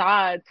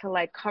facade to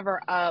like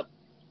cover up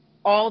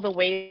all the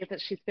ways that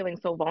she's feeling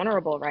so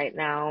vulnerable right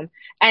now.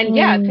 And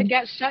yeah, to Hmm.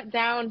 get shut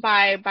down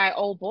by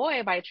old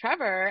boy, by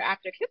Trevor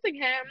after kissing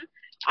him,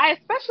 I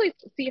especially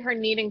see her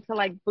needing to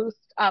like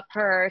boost up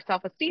her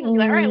self-esteem and be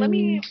like, all right, Hmm.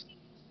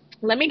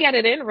 let me get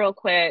it in real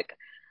quick.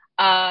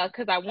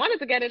 Because I wanted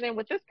to get it in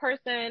with this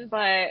person,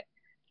 but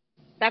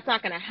that's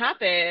not gonna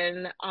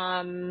happen.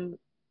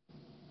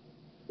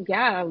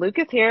 Yeah, Luke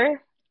is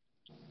here.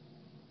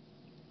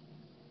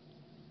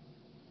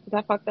 Is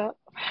that fucked up?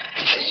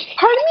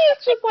 Part of me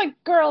is just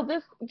like, girl,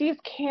 these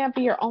can't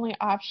be your only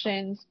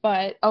options,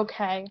 but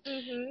okay.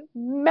 hmm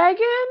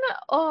Megan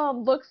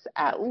looks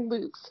at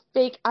Luke's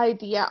fake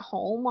ID at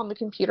home on the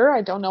computer.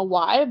 I don't know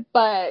why,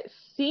 but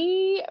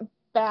C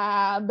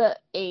Bab,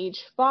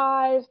 age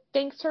 5,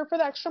 thanks her for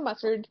the extra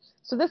mustard.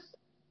 So this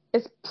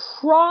is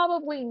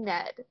probably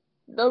Ned.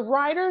 The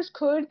writers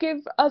could give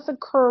us a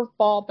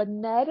curveball, but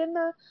Ned in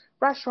the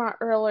restaurant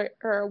earlier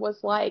was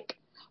like,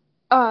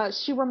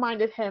 she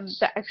reminded him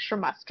the extra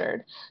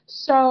mustard.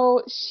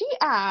 So she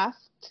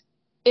asked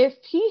if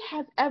he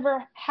has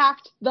ever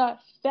hacked the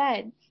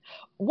feds.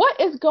 What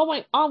is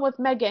going on with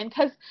Megan?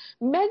 Because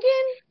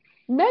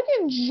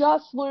Megan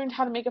just learned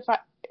how to make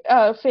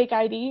a fake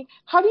ID.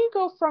 How do you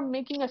go from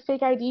making a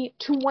fake ID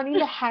to wanting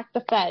to hack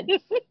the feds?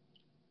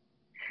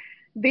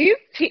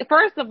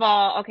 First of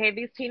all, okay,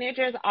 these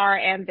teenagers are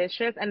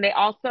ambitious and they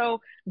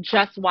also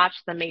just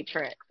watched The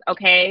Matrix,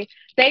 okay?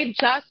 They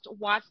just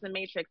watched The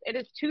Matrix. It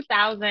is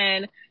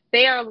 2000.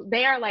 They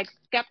are like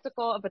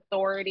skeptical of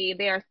authority.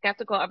 They are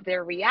skeptical of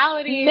their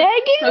realities. So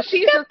Megan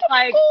she's just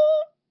like, skeptical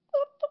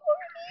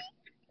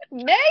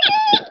authority.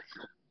 Megan.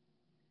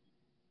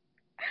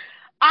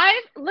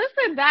 I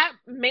listen.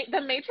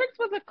 The Matrix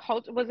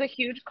was a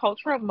huge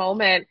cultural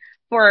moment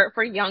for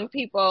young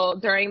people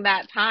during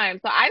that time.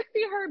 So I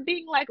see her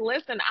being like,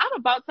 "Listen, I'm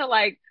about to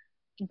like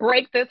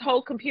break this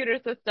whole computer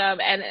system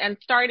and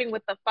starting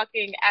with the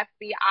fucking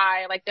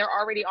FBI. Like they're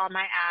already on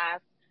my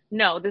ass.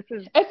 No, this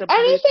is If the blue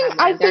anything,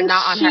 I timeline. They're think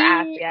not on her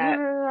ass she. No, yet. no,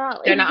 no,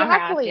 no. They're not on her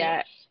ass Exactly.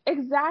 yet.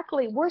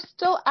 Exactly. We're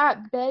still at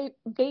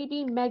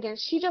baby Megan.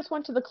 She just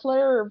went to the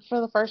club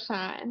for the first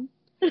time.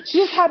 She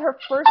just had her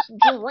first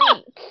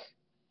drink.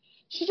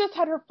 She just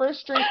had her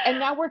first drink, and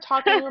now we're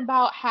talking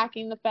about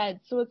hacking the feds.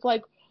 So it's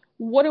like,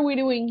 what are we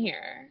doing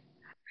here?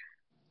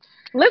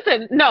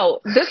 Listen, no,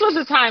 this was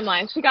a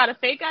timeline. She got a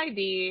fake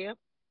ID.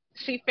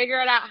 She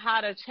figured out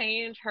how to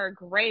change her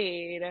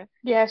grade.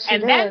 Yeah, she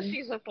And then did.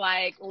 she's just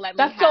like, let me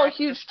That's still a hack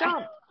the huge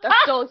jump. That's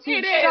still a It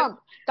huge is. jump.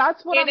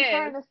 That's what It I'm is.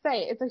 trying to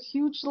say. It's a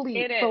huge leap.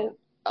 It is. So,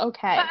 But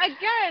okay.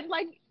 again,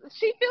 like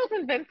she feels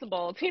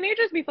invincible.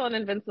 Teenagers be feeling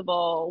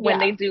invincible when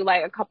Yeah. they do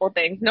like a couple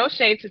things. No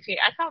shade to teen.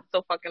 I sound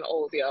so fucking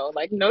old, yo.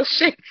 Like no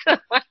shade to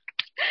like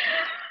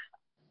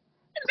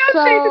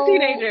no shade to So,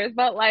 teenagers,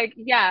 but like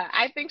yeah,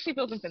 I think she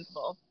feels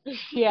invincible.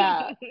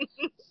 yeah.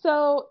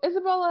 So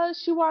Isabella,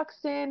 she walks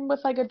in with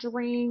like a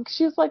drink.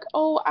 She's like,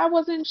 "Oh, I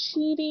wasn't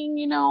cheating,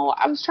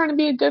 I was trying to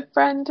be a good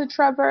friend to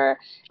Trevor."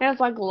 And it's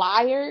like,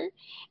 liar.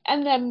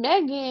 And then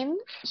Megan,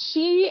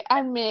 she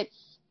admits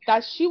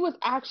that she was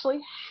actually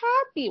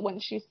happy when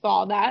she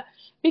saw that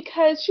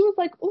because she was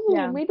like, "Ooh,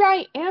 Yeah. maybe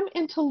I am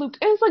into Luke."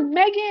 And it's like,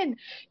 Megan,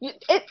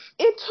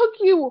 it took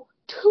you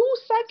 2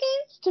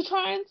 seconds to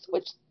try and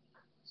switch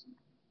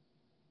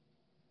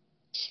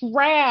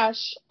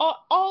trash,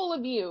 all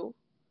of you.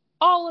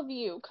 All of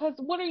you, because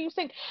what are you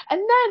saying? And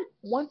then,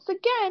 once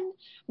again,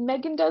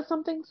 Megan does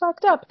something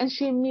fucked up, and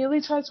she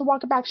immediately tries to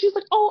walk it back. She's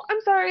like, "Oh,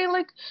 I'm sorry,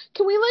 like,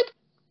 can we, like,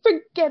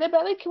 forget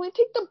about it? Can we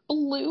take the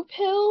blue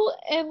pill?"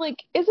 And, like,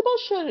 Isabel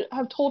should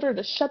have told her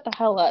to shut the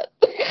hell up.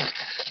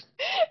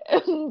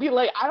 And be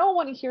like, "I don't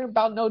want to hear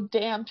about no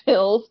damn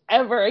pills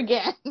ever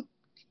again."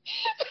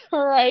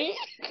 Right?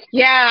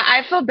 Yeah,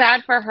 I feel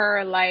bad for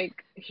her,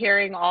 like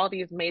hearing all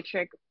these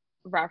Matrix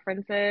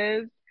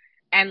references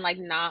and like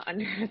not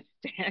understanding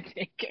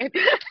it.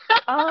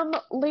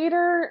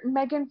 Later,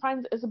 Megan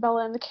finds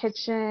Isabella in the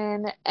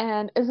kitchen,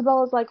 and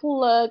Isabella's like,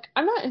 "Look,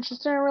 I'm not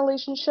interested in a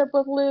relationship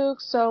with Luke,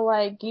 so,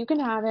 like, you can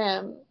have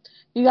him.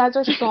 You guys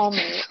are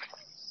soulmates."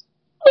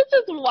 Which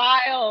is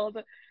wild.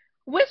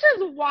 Which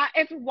is why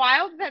it's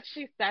wild that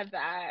she said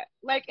that.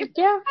 Like, is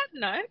Yeah, that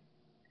nuts?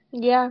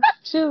 yeah.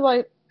 She was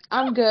like,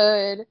 "I'm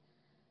good.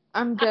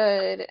 I'm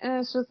good." And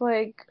it's just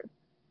like,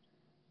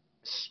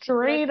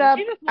 straight Listen, up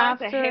she just wanted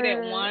to hit it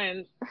after,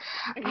 once.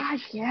 I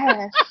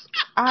guess.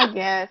 I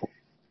guess.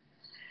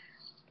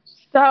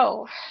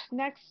 So,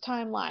 next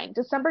timeline,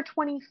 December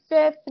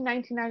 25th,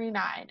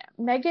 1999.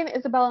 Megan,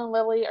 Isabella, and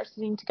Lily are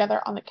sitting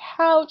together on the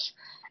couch,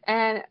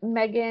 and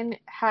Megan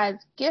has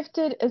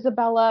gifted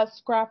Isabella a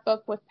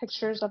scrapbook with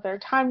pictures of their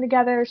time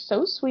together.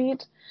 So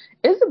sweet.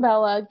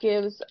 Isabella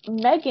gives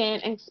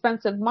Megan an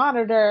expensive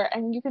monitor,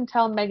 and you can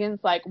tell Megan's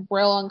like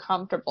real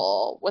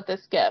uncomfortable with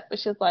this gift. But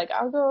she's like,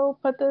 "I'll go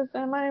put this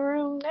in my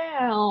room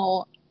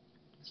now."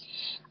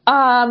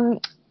 Um,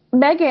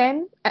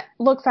 Megan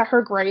looks at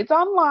her grades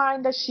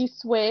online that she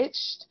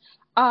switched,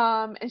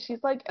 and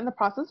she's like in the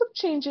process of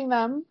changing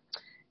them.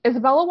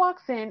 Isabella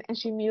walks in and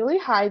she immediately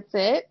hides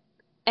it,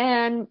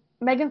 and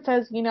Megan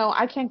says,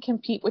 "I can't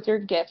compete with your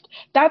gift."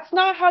 That's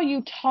not how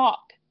you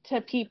talk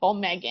to people,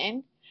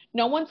 Megan.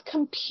 No one's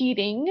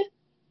competing.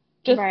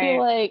 Just be Right.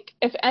 like,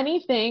 if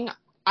anything,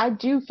 I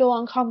do feel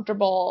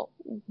uncomfortable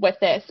with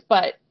this,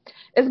 but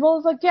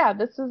Isabella's like, "Yeah,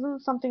 this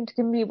isn't something to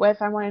compete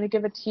with. I wanted to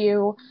give it to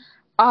you."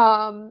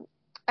 Um,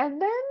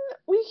 and then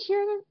we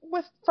hear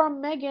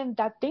from Megan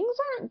that things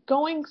aren't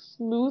going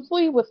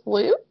smoothly with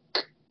Luke.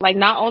 Like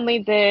not only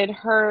did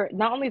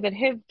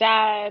his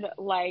dad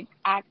like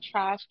act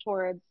trash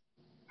towards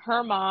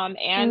her mom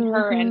and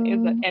her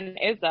Mm-hmm. and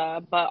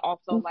Izza, but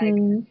also like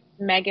Mm-hmm.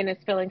 Megan is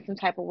feeling some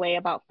type of way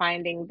about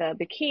finding the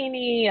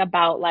bikini,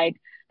 about like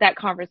that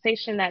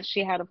conversation that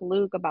she had with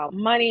Luke about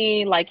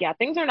money. Like, yeah,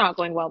 things are not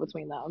going well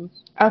between them.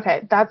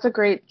 Okay, that's a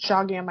great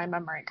jogging of my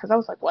memory because I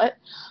was like, what?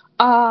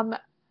 Um,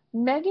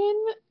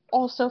 Megan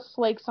also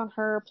flakes on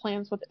her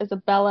plans with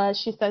Isabella.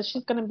 She says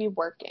she's going to be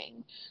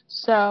working.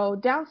 So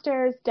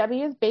downstairs,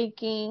 Debbie is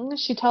baking.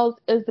 She tells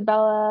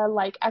Isabella,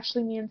 like,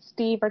 actually, me and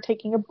Steve are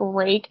taking a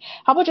break.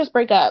 How about just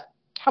break up?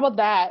 How about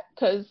that?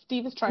 Because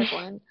Steve is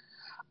trifling.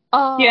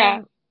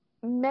 Yeah.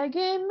 Um,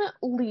 Megan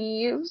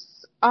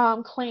leaves,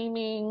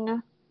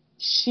 claiming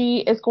she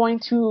is going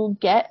to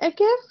get a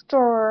gift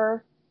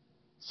or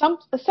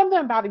something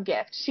about a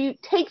gift. She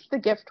takes the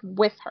gift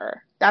with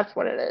her. That's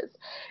what it is.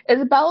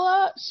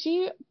 Isabella,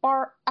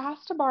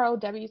 asked to borrow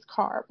Debbie's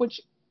car, which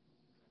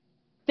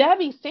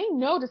Debbie, say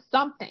no to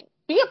something.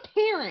 Be a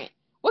parent.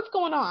 What's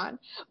going on?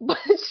 But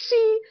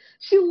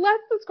she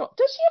lets this girl.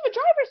 Does she have a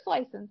driver's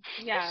license?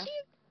 Yeah.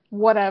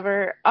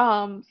 Whatever.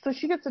 So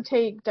she gets to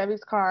take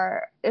Debbie's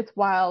car. It's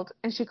wild,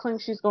 and she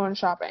claims she's going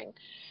shopping.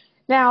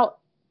 Now,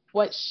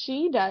 what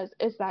she does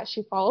is that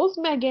she follows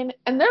Megan,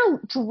 and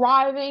they're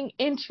driving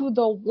into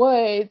the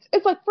woods.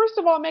 It's like, first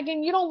of all,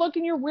 Megan, you don't look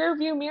in your rear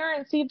view mirror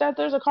and see that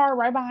there's a car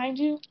right behind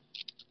you.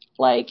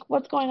 Like,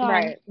 what's going on?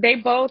 Right. They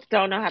both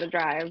don't know how to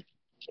drive.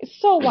 It's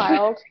so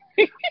wild.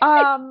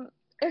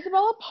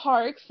 Isabella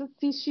parks and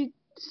she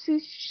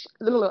sees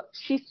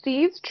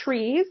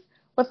trees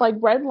with like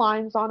red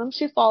lines on them.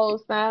 She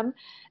follows them,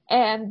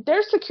 and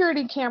there's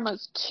security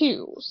cameras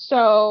too.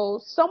 So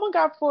someone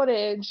got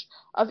footage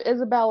of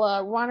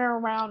Isabella running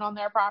around on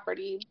their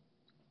property.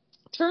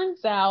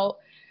 Turns out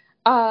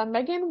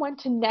Megan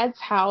went to Ned's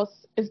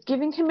house, is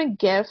giving him a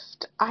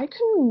gift. I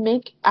couldn't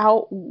make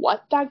out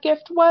what that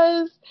gift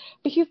was,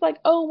 but he's like,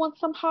 oh, want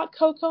some hot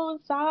cocoa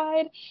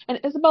inside? And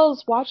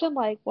Isabella's watching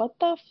like, what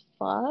the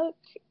fuck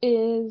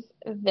is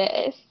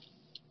this?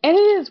 And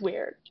it is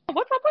weird.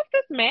 What's up with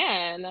this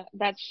man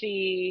that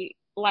she,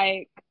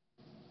 like...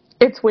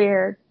 It's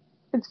weird.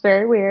 It's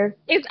very weird.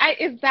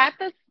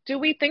 Do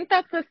we think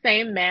that's the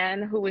same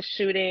man who was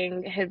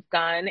shooting his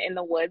gun in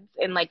the woods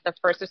in like the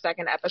first or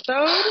second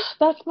episode?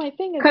 That's my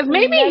thing. Because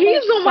maybe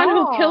he's the one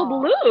who killed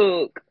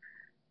Luke.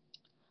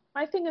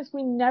 My thing is,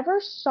 we never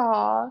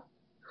saw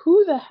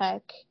who the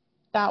heck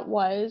that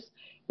was.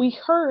 We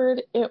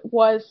heard it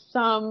was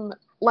some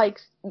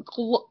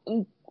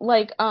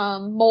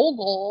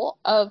mogul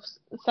of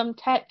some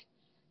tech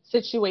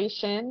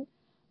situation,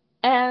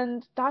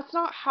 and that's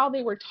not how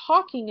they were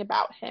talking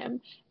about him.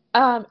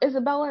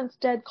 Isabella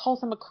instead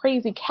calls him a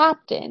crazy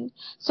captain.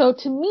 So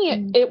to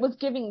me, it was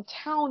giving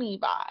townie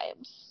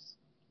vibes.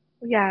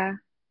 Yeah.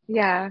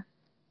 Yeah.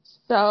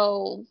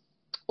 So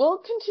we'll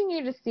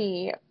continue to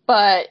see.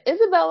 But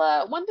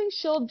Isabella, one thing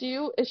she'll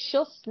do is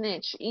she'll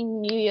snitch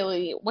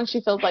immediately when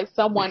she feels like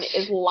someone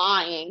is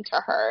lying to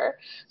her.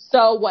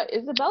 So what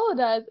Isabella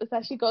does is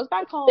that she goes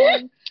back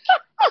home.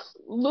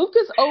 Luke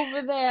is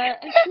over there,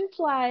 and she's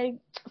like,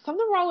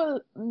 something wrong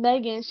with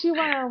Megan. She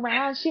running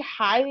around, she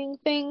hiding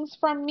things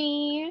from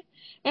me.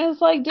 And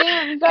it's like,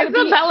 damn, you gotta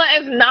Isabella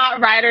is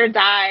not ride or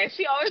die.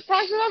 She always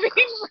talks about being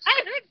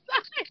ride or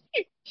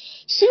die.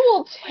 She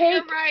will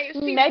take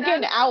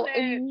Megan out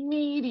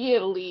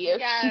immediately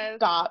if she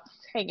stops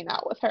hanging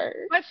out with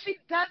her. But she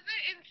does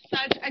it in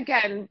such,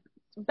 again,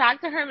 back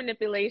to her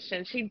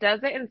manipulation, she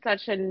does it in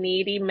such a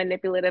needy,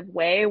 manipulative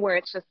way where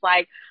it's just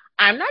like,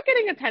 I'm not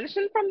getting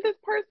attention from this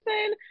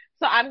person,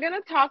 so I'm going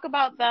to talk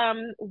about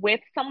them with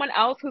someone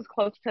else who's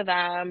close to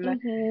them.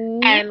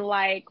 Mm-hmm. And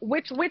like,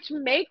 which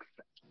makes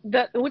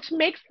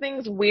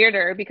things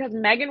weirder because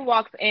Megan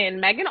walks in.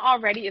 Megan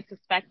already is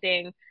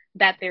suspecting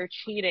that they're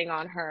cheating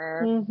on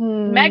her.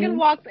 Mm-hmm. Megan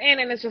walks in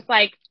and it's just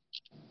like,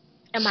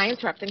 am I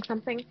interrupting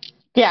something?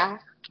 Yeah.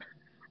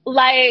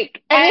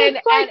 Like, and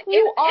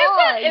you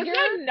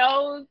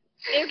knows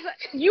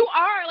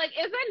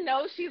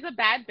she's a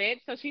bad bitch,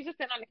 so she's just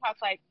sitting on the couch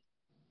like,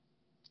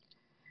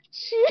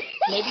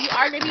 maybe you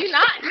are, maybe you're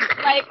not.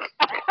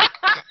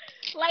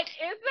 Like,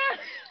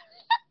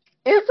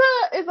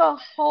 Issa is a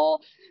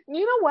whole,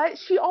 you know what?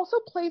 She also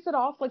plays it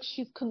off like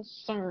she's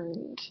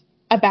concerned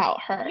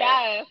about her.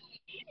 Yes.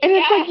 And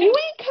it's like, you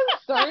ain't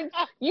concerned.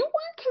 You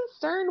weren't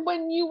concerned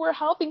when you were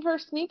helping her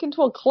sneak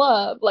into a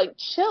club. Like,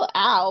 chill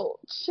out.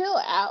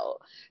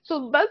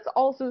 So that's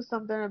also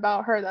something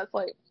about her that's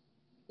like,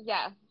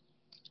 yeah.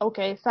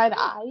 Okay, side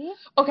eye.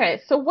 Okay,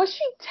 so what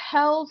she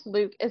tells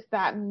Luke is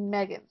that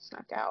Megan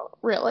snuck out,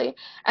 really.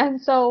 And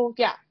so,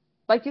 yeah,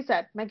 like you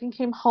said, Megan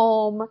came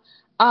home.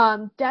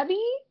 Debbie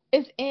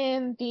is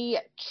in the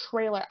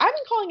trailer. I've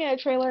been calling it a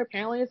trailer.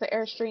 Apparently it's an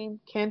Airstream.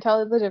 Can't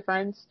tell the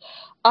difference.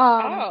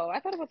 I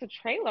thought it was a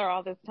trailer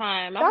all this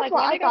time. I'm like,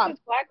 why they got this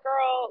black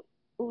girl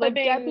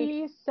living... But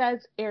Debbie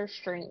says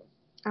Airstream.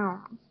 I don't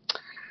know.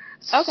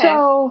 Okay.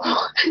 So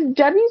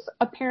Debbie's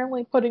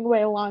apparently putting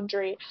away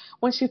laundry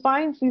when she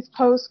finds these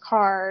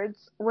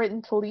postcards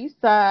written to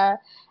Lisa,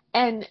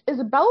 and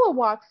Isabella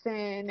walks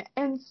in,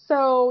 and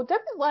so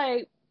Debbie's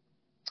like,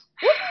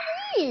 what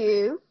are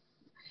these?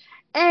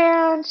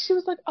 And she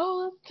was like,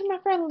 oh, it's to my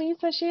friend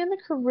Lisa. She in the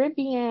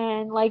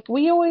Caribbean. Like,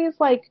 we always,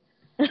 like,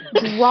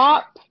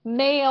 drop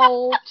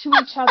mail to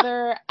each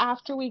other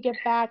after we get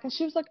back. And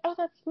she was like, oh,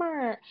 that's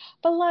smart.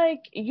 But,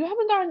 like, you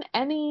haven't gotten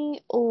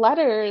any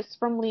letters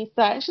from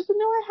Lisa. And she's like,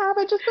 no, I have.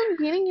 I've just been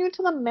beating you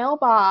to the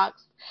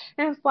mailbox.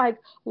 And it's like,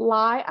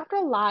 lie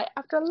after lie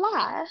after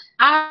lie.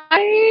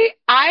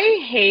 I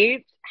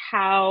hate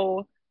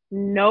how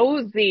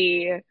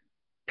nosy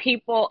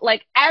people,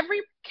 like,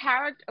 every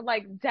character,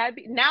 like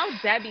Debbie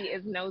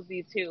is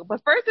nosy too.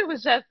 But first it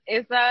was just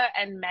Issa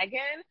and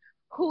Megan.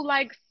 who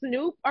like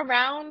snoop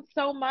around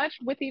so much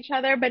with each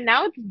other, but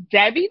now it's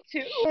Debbie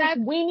too.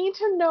 We need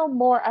to know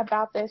more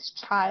about this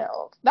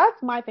child.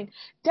 That's my thing.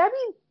 Debbie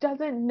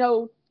doesn't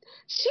know.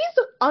 She's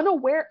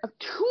unaware of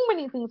too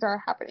many things that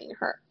are happening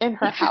in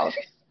her house.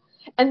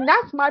 And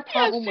that's my Yes,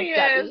 problem she with is.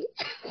 Debbie.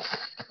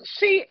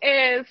 She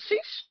is. She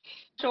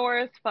sure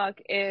as fuck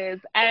is.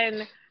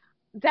 And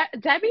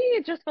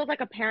Debbie just feels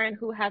like a parent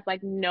who has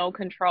like no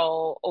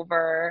control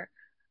over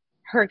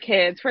her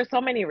kids for so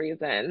many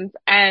reasons.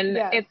 And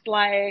Yes. it's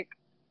like,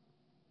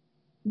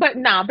 but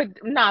Debbie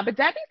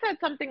said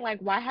something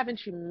like, "Why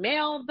haven't you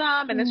mailed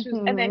them?" And it's just,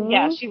 and then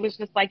yeah, she was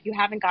just like, "You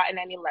haven't gotten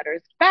any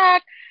letters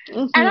back."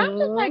 And I'm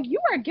just like, you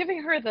are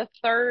giving her the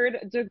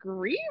third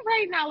degree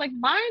right now. Like,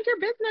 mind your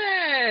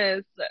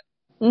business.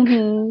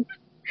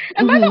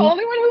 Am I the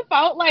only one who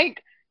felt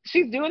like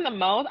she's doing the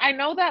most? I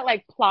know that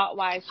like plot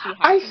wise she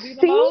has to do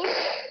the most,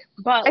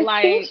 but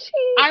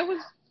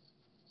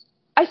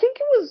I think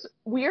it was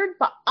weird,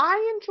 but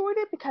I enjoyed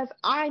it because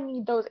I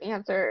need those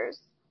answers.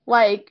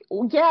 Like,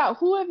 yeah,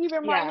 who have you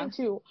been writing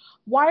to?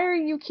 Why are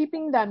you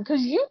keeping them?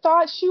 Because you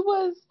thought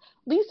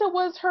Lisa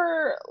was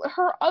her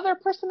other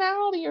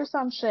personality or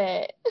some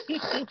shit.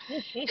 Like,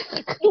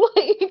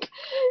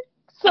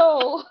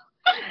 so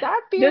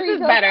that theory this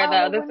is better out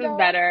though. the This window. is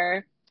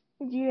better.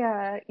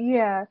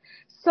 Yeah.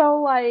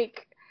 So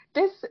like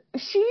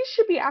she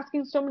should be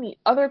asking so many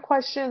other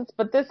questions,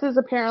 but this is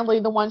apparently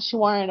the one she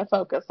wanted to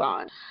focus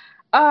on.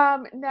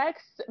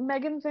 Next,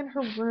 Megan's in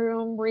her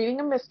room reading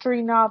a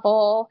mystery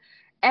novel,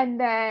 and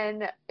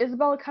then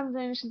Isabella comes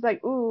in and she's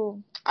like,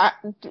 "Ooh,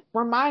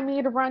 remind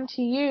me to run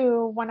to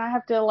you when I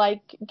have to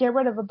like get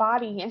rid of a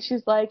body." And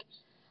she's like,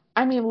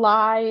 I mean,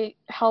 lie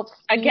helps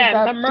speed Again,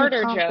 the up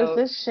murder joke.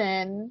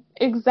 decomposition.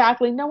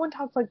 Exactly. No one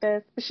talks like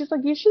this. But she's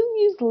like, you shouldn't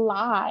use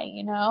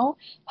lie,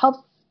 helps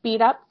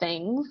speed up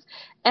things.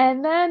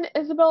 And then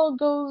Isabella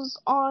goes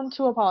on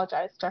to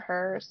apologize to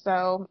her.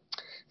 So,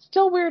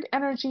 still weird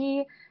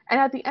energy. And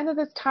at the end of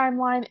this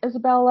timeline,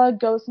 Isabella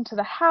goes into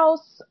the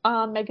house.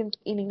 Megan's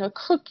eating a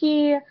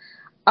cookie.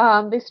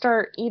 They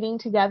start eating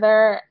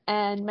together,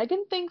 and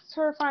Megan thanks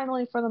her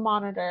finally for the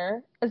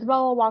monitor.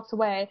 Isabella walks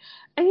away,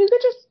 and you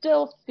could just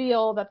still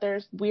feel that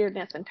there's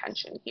weirdness and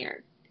tension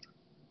here.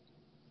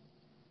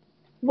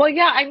 Well,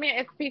 yeah, I mean,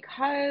 it's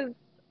because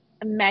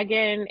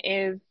Megan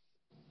is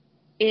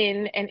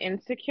in an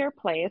insecure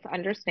place,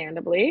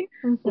 understandably.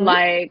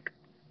 Like,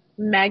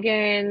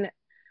 Megan,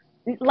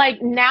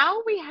 like, now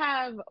we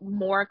have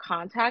more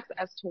context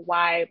as to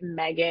why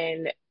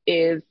Megan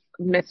is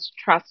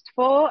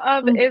mistrustful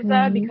of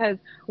Issa, because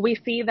we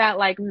see that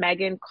like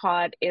Megan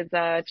caught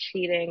Issa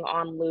cheating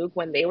on Luke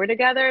when they were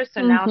together.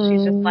 So now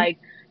she's just like,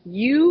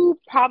 you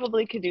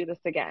probably could do this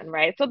again,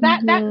 right? So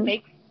that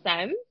makes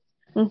sense.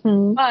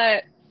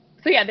 But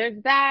so yeah,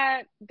 there's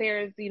that.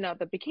 There's,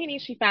 the bikini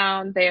she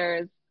found.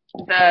 There's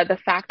the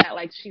fact that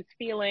like she's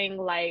feeling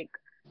like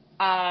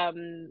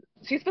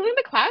she's feeling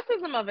the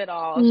classism of it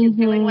all. She's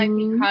feeling like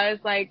because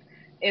like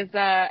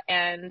Issa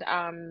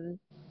and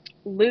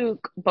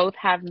Luke both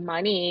have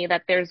money,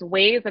 that there's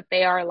ways that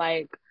they are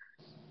like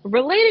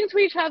relating to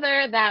each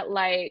other that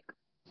like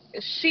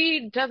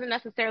she doesn't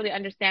necessarily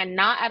understand,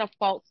 not at a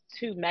fault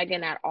to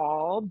Megan at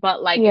all,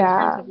 but like in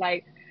terms of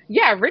like,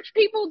 yeah, rich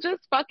people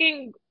just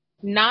fucking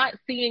not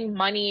seeing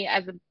money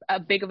as a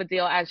big of a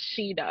deal as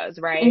she does,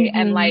 right?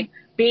 And like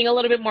being a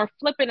little bit more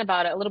flippant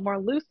about it, a little more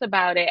loose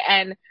about it.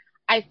 And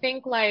I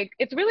think like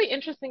it's really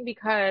interesting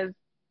because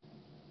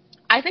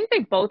I think they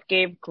both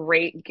gave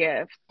great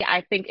gifts.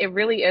 I think it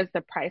really is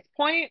the price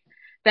point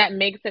that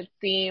makes it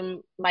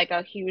seem like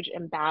a huge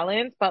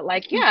imbalance. But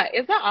like, yeah,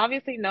 Issa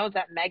obviously knows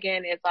that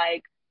Megan is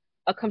like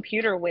a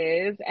computer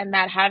whiz and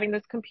that having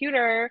this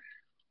computer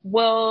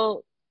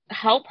will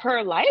help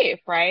her life,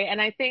 right?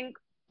 And I think,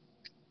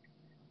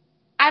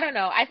 I don't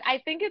know,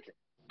 I think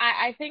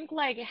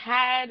like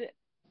had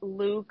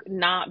Luke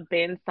not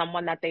been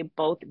someone that they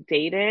both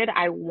dated,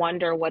 I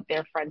wonder what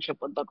their friendship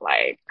would look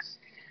like.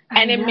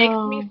 And it makes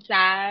me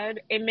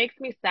sad. It makes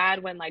me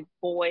sad when like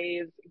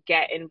boys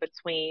get in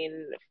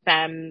between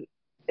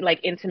like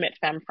intimate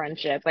femme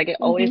friendships. Like it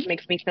always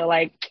makes me feel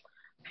like,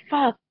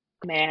 fuck,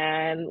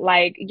 man.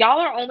 Like y'all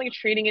are only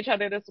treating each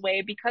other this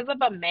way because of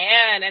a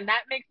man. And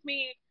that makes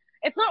me,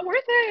 it's not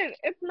worth it.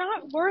 It's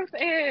not worth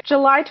it.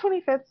 July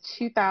 25th,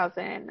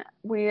 2000,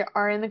 we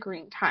are in the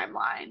green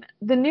timeline.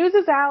 The news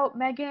is out.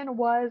 Megan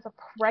was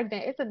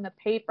pregnant. It's in the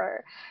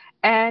paper.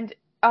 And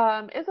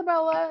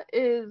Isabella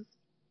is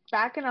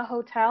back in a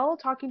hotel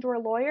talking to her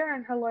lawyer,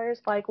 and her lawyer's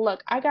like,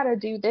 look, I gotta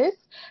do this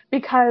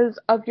because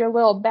of your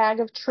little bag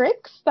of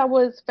tricks that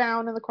was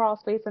found in the crawl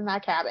space in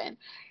that cabin.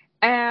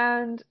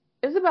 And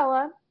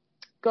Isabella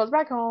goes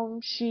back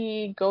home.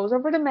 She goes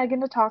over to Megan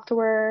to talk to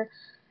her,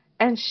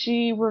 and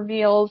she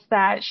reveals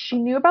that she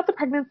knew about the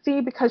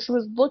pregnancy because she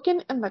was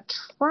looking in the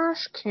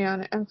trash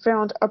can and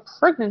found a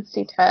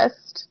pregnancy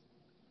test.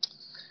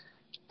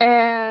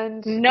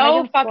 And no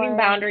Megan's fucking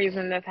boundaries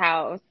in this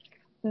house.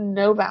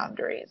 No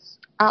boundaries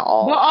at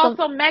all. But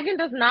also, Megan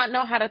does not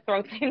know how to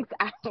throw things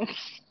out.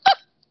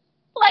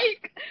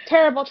 Like,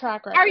 terrible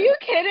track record. Are you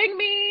kidding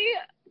me?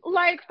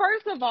 like,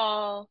 first of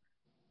all,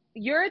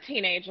 you're a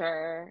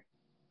teenager.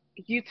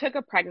 You took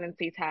a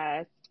pregnancy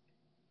test.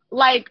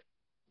 Like,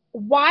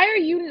 why are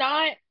you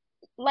not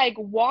like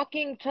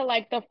walking to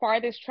like the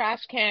farthest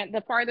trash can,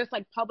 the farthest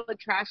like public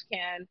trash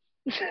can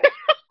to throw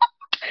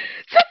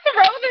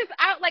this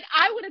out? Like,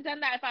 I would have done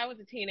that if I was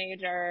a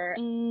teenager.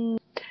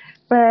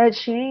 But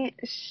she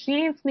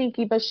ain't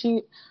sneaky, but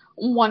she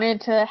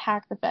wanted to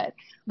hack the feds.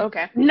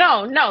 Okay.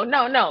 No, no,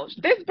 no, no.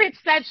 This bitch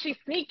said she's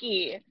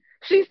sneaky.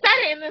 She said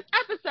it in this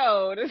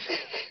episode. She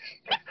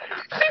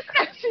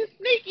said she's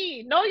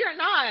sneaky. No, you're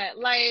not.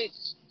 Like,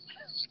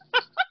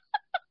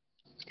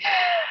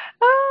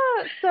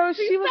 So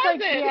she she was says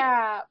like, it.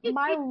 yeah,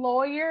 my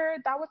lawyer,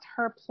 that was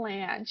her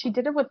plan. She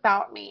did it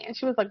without me. And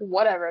she was like,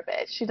 whatever,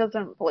 bitch. She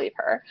doesn't believe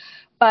her.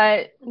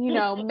 But, you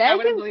know, I wouldn't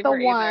Megan's believe the her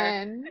either.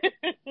 one.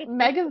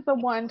 Megan's the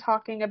one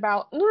talking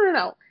about,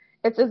 no.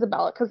 It's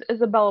Isabella, because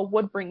Isabella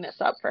would bring this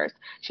up first.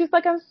 She's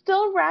like, I'm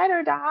still ride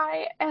or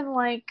die. And,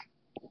 like,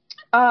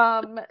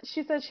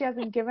 she said she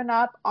hasn't given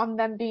up on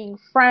them being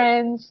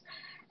friends.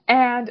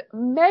 And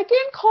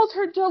Megan called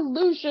her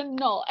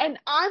delusional. And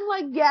I'm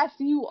like, yes,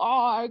 you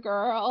are,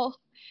 girl.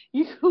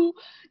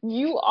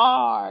 You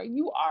are.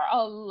 You are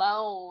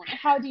alone.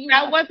 How do you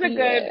That not was a see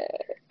good it?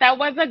 that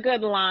was a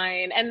good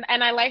line. And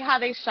I like how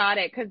they shot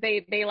it because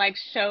they like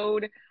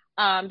showed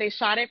they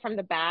shot it from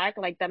the back,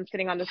 like them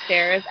sitting on the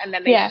stairs, and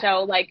then they Yeah.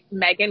 show like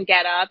Megan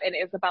get up and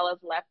Isabella's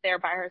left there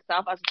by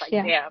herself. I was just like,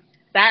 Yeah. damn,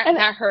 that And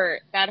that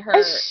hurt. That and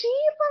hurt. she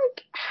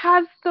like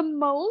has the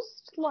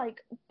most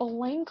like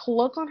blank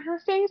look on her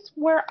face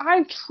where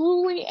I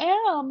truly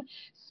am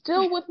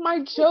still with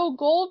my Joe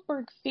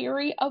Goldberg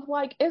theory of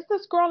like, is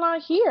this girl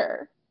not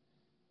here?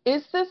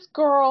 Is this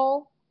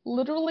girl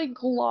literally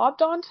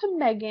globbed onto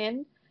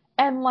Megan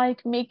and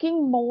like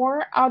making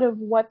more out of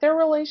what their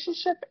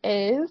relationship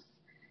is?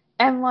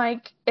 And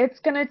like, it's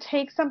gonna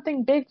take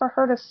something big for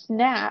her to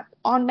snap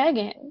on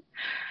Megan.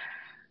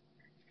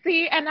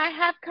 See, and I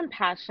have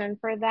compassion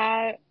for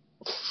that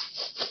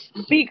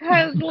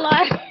because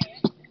like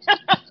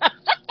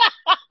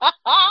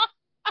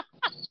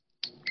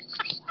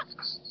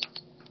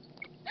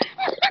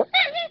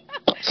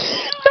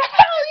The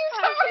hell are you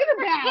talking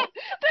about?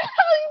 The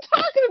hell are you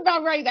talking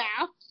about right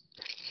now?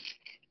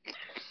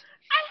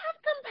 I have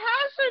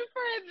compassion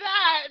for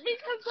that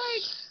because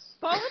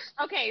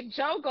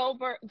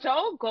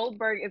Joe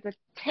Goldberg is a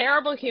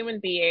terrible human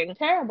being.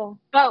 Terrible.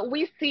 But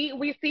we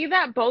see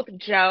that both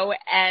Joe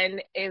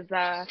and Isa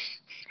Have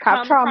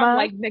come from trauma.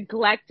 like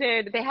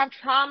neglected, they have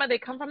trauma, they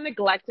come from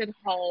neglected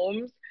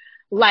homes,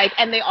 like,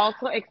 and they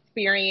also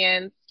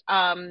experienced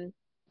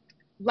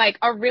like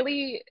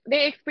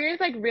they experience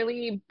like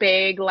really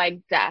big like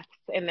deaths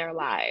in their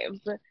lives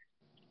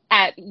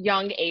at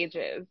young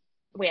ages.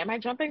 Wait, am I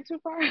jumping too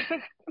far?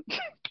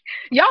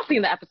 Y'all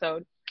seen the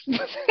episode.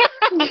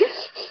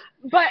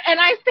 But and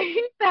I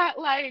think that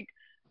like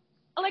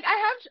I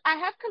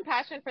have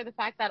compassion for the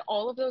fact that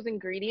all of those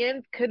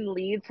ingredients could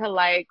lead to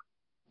like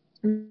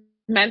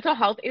mental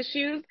health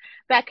issues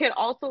that could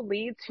also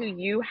lead to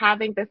you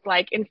having this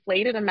like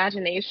inflated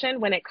imagination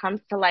when it comes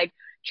to like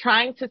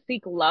trying to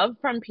seek love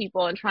from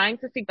people and trying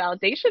to seek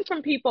validation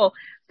from people.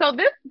 So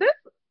this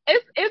is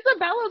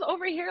Isabella's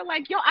over here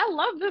like, yo, I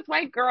love this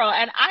white girl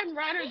and I'm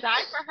ride or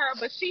die for her,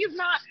 but she's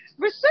not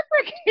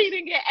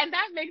reciprocating it, and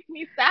that makes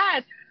me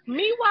sad.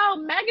 Meanwhile,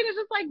 Megan is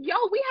just like, yo,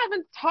 we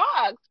haven't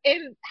talked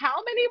in how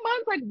many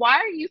months? Like, why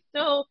are you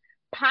still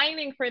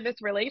pining for this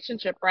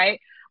relationship, right?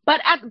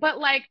 But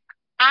like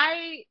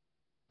I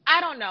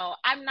I don't know.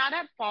 I'm not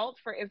at fault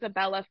for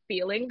Isabella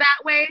feeling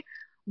that way.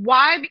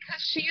 Why?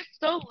 Because she is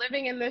still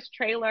living in this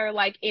trailer,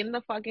 like in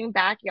the fucking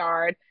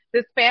backyard.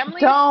 This family is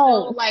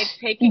still Don't. like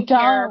taking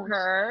care of Don't.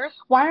 her.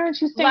 Why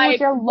aren't you staying with Like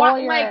your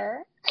what? Like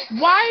lawyer?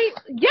 why?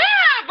 Yeah,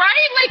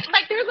 right.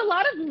 Like there's a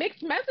lot of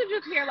mixed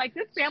messages here. Like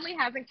this family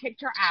hasn't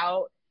kicked her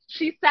out.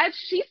 She been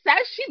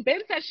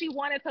said she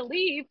wanted to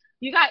leave.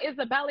 You got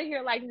Isabella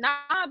here, like,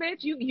 nah, bitch,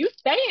 you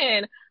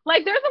staying.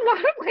 Like there's a lot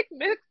of like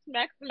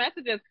mixed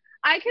messages.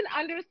 I can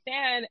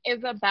understand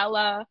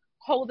Isabella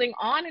holding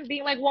on and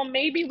being like, well,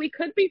 maybe we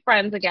could be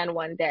friends again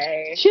one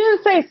day. She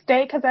didn't say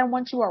stay because I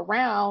want you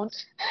around.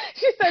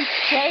 She said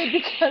stay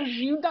because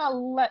you not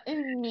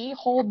letting me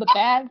hold the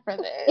bag for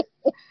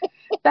this.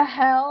 The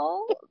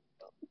hell?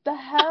 The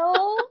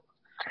hell?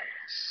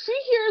 She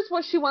hears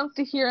what she wants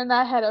to hear in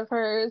that head of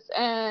hers,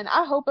 and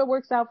I hope it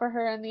works out for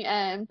her in the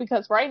end,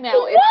 because right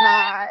now it's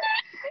not.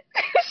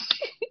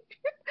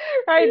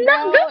 Right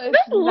now it's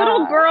this little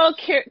not. girl,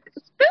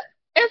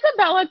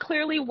 Isabella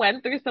clearly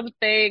went through some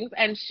things,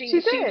 and she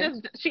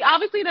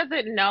obviously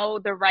doesn't know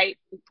the right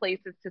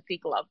places to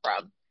seek love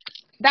from.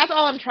 That's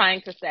all I'm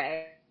trying to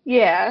say.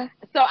 Yeah.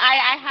 So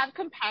I have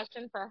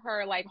compassion for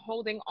her, like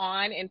holding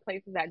on in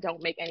places that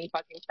don't make any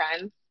fucking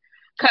sense.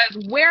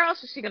 Because where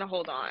else is she gonna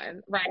hold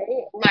on, right?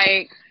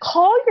 Like,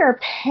 call your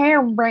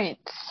parents.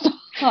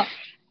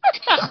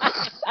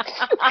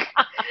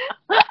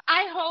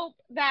 I hope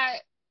that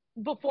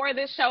before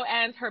this show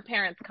ends, her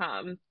parents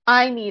come.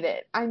 I need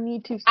it. I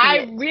need to see I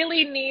it.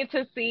 really need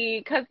to see,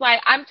 because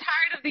like I'm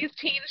tired of these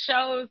teen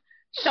shows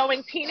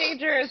showing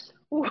teenagers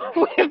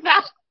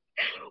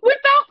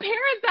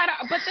parents that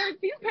are, but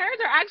these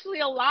parents are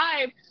actually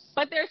alive,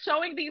 but they're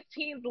showing these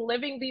teens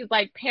living these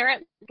like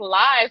parent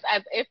lives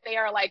as if they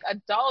are like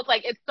adults.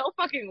 Like it's so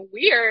fucking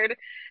weird.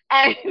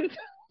 And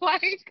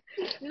like,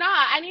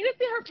 nah, I need to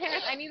see her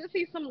parents. I need to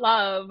see some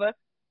love.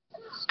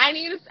 I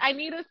need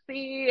to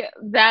see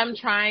them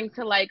trying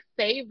to like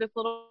save this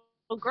little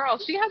girl.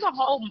 She's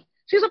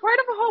a part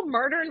of a whole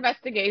murder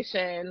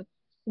investigation.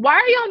 Why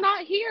are y'all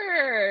not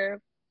here?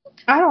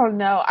 I don't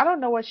know. I don't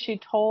know what she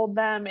told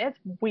them. It's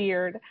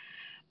weird.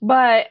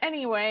 But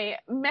anyway,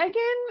 Megan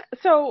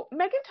tells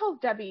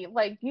Debbie,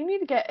 like, you need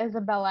to get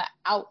Isabella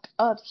out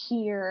of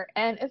here.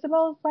 And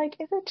Isabella's like,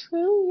 is it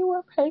true you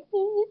were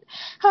pregnant?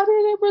 How did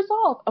it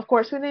resolve? Of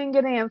course, we didn't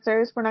get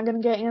answers. We're not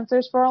going to get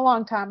answers for a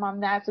long time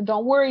on that. So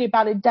don't worry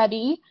about it,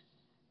 Debbie.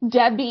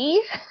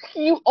 Debbie,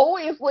 you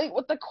always late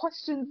with the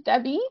questions,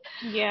 Debbie.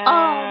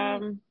 Yeah.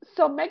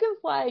 So Megan's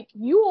like,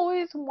 you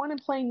always want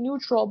to play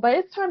neutral, but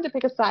it's time to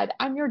pick a side.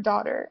 I'm your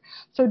daughter.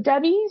 So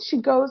Debbie,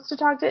 she goes to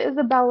talk to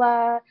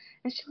Isabella,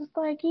 and she was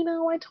like,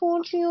 I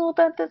told you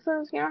that this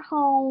is your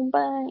home,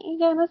 but you're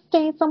gonna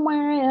stay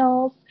somewhere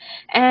else.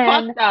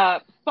 And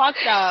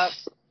Fucked up.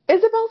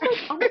 Isabella's like,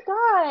 oh my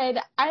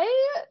god,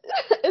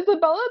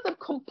 Isabella, the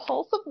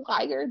compulsive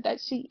liar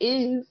that she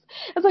is,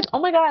 it's like, oh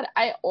my god,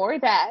 I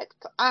ordered.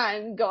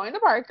 I'm going to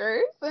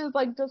Parker's. And it's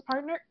like, does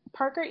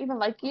Parker even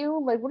like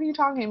you? Like, what are you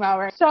talking about?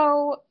 Right?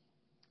 So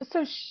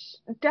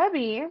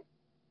Debbie,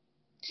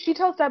 she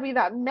tells Debbie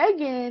that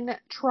Megan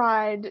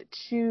tried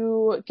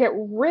to get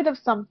rid of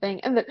something,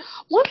 and that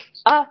once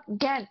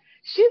again,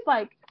 she's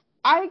like,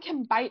 I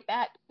can bite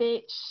that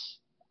bitch.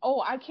 Oh,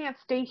 I can't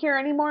stay here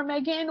anymore,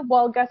 Megan.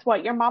 Well, guess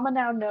what? Your mama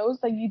now knows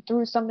that you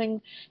threw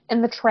something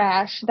in the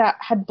trash that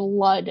had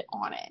blood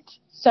on it.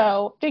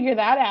 So figure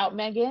that out,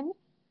 Megan.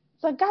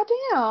 It's like,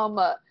 goddamn.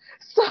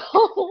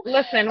 So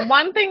listen,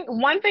 one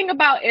thing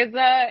about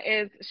Issa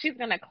is she's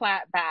gonna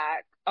clap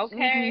back.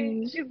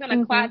 Okay, she's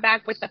gonna clap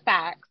back with the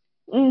facts.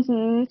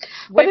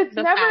 But it's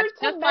never facts.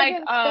 to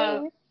Megan's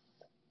face.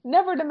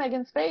 Never to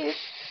Megan's face.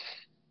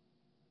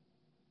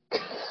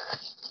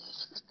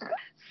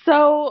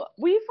 So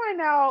we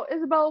find out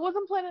Isabella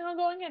wasn't planning on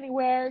going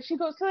anywhere. She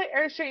goes to the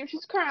Airstream.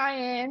 She's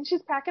crying.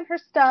 She's packing her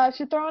stuff.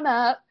 She's throwing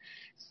up.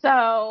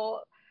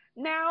 So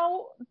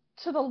now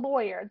to the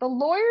lawyer. The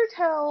lawyer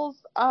tells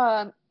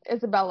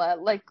Isabella,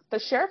 like, the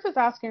sheriff is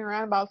asking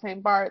around about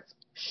St. Bart's.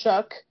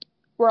 Shook.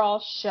 We're all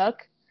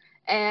shook.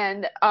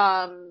 And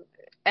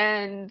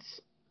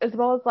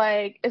Isabella's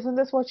like, isn't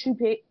this what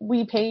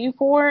we pay you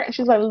for? And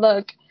she's like,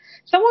 look,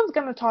 someone's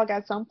going to talk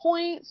at some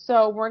point,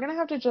 so we're going to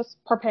have to just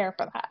prepare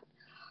for that.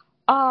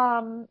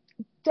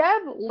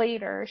 Deb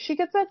later, she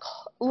gets a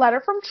letter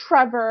from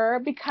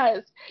Trevor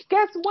because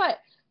guess what,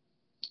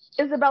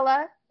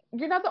 Isabella,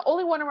 you're not the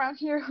only one around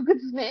here who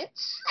could snitch.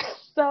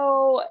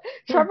 So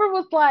Trevor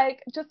was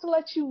like, just to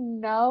let you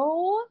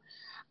know,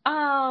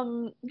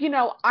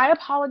 I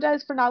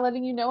apologize for not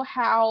letting you know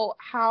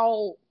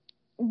how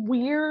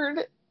weird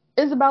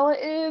Isabella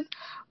is,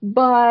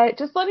 but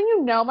just letting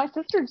you know, my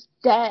sister's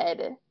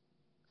dead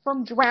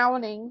from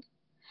drowning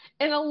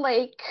in a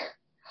lake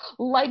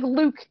like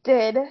Luke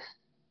did.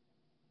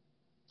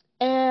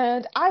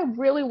 And I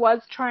really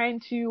was trying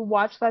to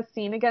watch that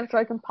scene again so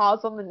I can pause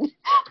on the I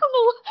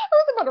was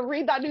about to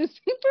read that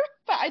newspaper,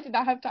 but I did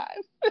not have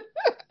time.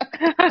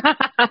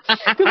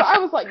 Because I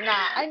was like,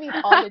 nah, I need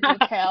all the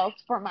details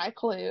for my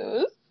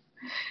clues.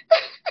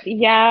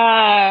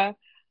 Yeah.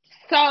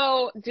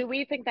 So, do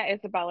we think that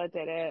Isabella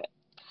did it?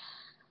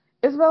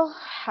 Isabel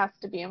has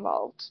to be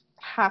involved.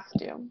 Has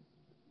to.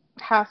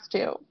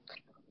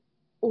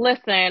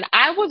 Listen,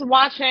 I was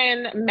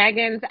watching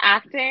Megan's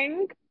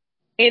acting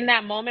in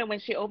that moment when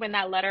she opened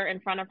that letter in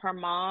front of her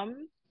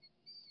mom.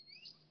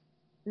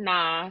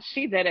 Nah,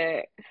 she did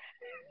it.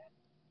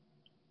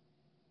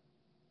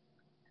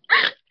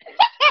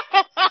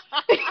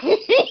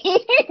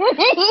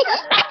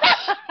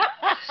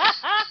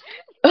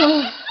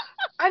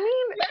 I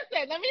mean,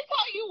 listen, let me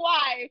tell you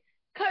why.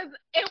 Because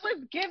it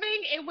was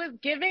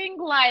giving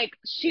like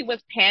she was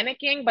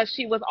panicking, but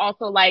she was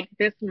also like,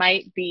 this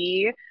might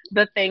be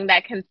the thing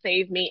that can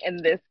save me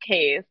in this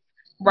case,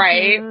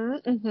 right?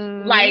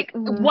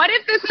 What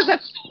if this is a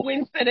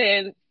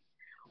coincidence?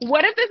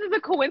 What if this is a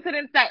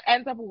coincidence that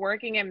ends up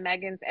working in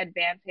Megan's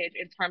advantage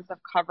in terms of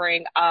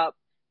covering up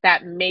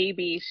that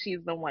maybe she's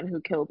the one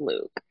who killed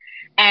Luke?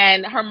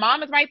 And her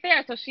mom is right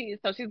there, so she's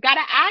got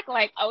to act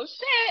like, oh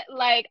shit,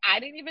 like I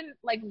didn't even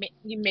like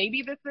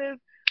maybe this is.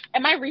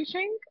 Am I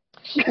reaching?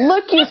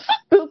 Look, you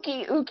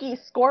spooky, ooky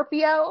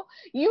Scorpio.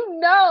 You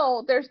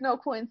know there's no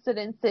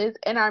coincidences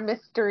in our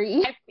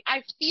mystery.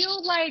 I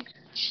feel like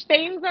I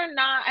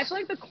feel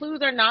like the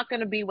clues are not going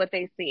to be what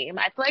they seem.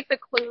 I feel like the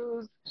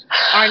clues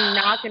are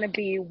not going to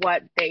be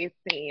what they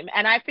seem.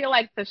 And I feel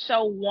like the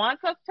show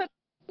wants us to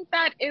think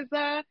that is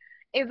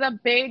a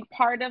big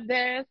part of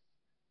this.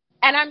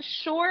 And I'm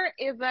sure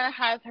Issa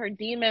has her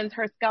demons,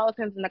 her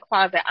skeletons in the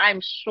closet. I'm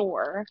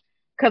sure.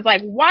 Because,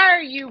 like, why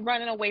are you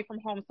running away from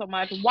home so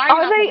much? Why are you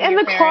Are not they telling in your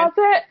the parents?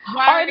 closet?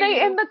 Why Are are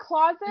they in you, the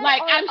closet?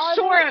 like, I'm Are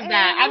sure of they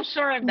that. in I'm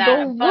sure of the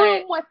that. But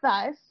room with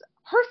us?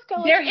 Her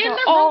they're skeletons in are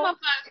the room all with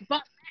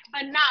us.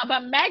 But nah,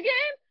 but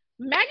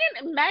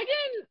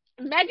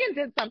Megan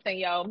did something,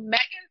 yo.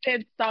 Megan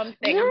did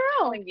something. I'm no.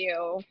 telling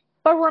you.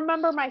 But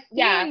remember my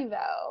Yeah. theory,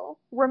 though.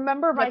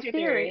 Remember my What's your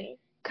theory? theory.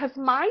 Because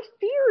my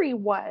theory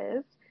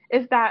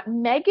is that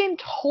Megan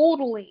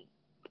totally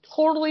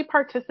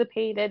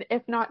participated,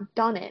 if not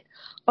done it.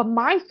 But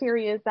my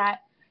theory is that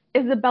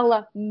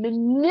Isabella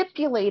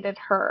manipulated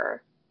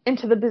her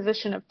into the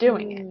position of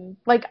doing it.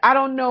 Like, I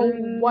don't know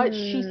what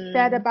she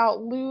said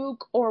about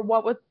Luke or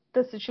what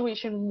the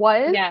situation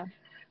was. Yeah.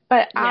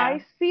 But Yeah.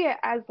 I see it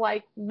as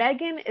like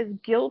Megan is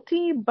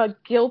guilty,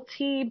 but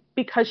guilty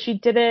because she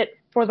did it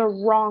for the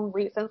wrong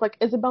reasons. Like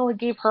Isabella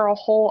gave her a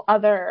whole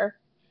other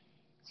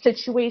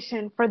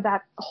situation for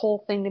that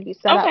whole thing to be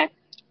set up.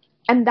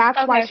 And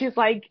that's why she's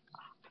like,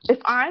 if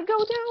I go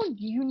down,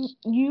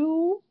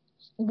 you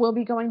will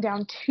be going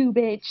down too,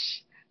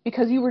 bitch,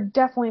 because you were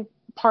definitely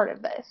part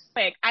of this.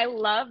 I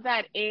love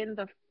that in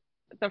the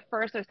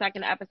first or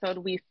second episode,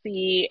 we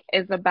see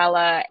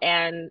Isabella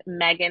and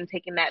Megan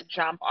taking that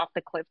jump off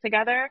the cliff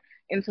together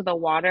into the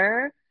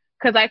water.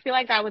 Because I feel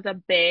like that was a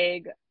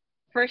big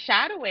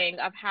foreshadowing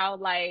of how,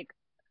 like,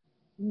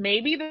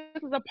 maybe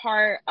this is a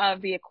part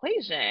of the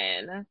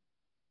equation.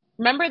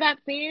 Remember that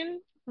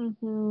scene?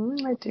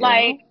 Mm-hmm, I do.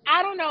 Like,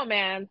 I don't know,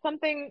 man.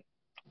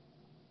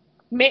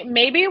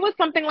 Maybe it was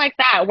something like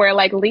that where,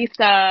 like,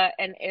 Lisa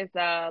and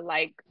Issa,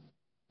 like,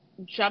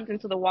 jumped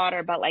into the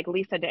water, but, like,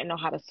 Lisa didn't know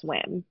how to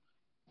swim.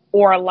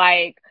 Or,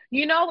 like,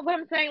 you know what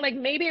I'm saying? Like,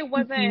 maybe it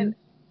wasn't,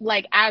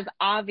 like, as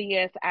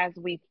obvious as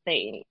we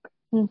think.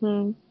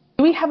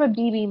 We have a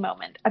BB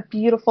moment, a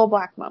beautiful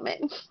black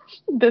moment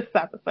this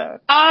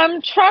episode.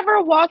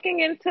 Trevor walking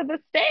into the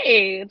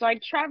stage,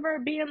 like, Trevor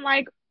being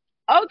like,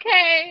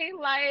 okay,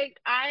 like,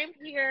 I'm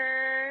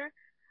here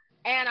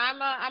and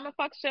I'm a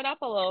fuck shit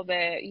up a little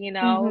bit, you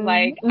know?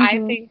 Like, I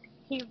think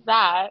he's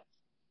that.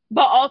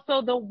 But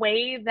also the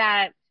way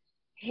that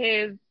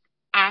his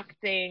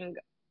acting,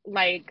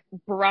 like,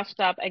 brushed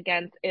up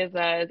against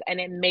Izza's, and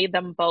it made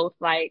them both,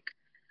 like,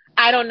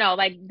 I don't know,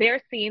 like,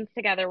 their scenes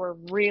together were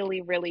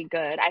really, really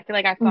good. I feel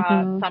like I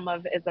saw some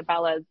of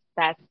Isabella's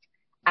best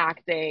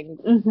acting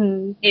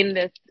in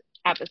this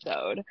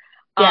episode.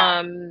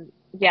 Yeah.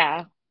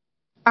 Yeah.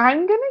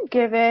 I'm gonna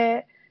give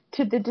it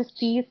to the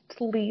deceased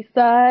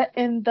Lisa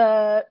in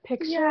the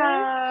picture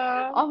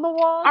on the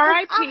wall.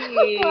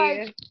 R.I.P.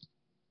 Like,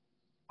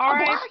 a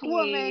black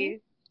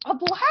woman.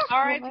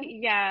 R.I.P.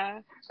 Yeah.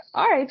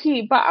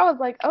 R.I.P. But I was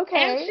like, And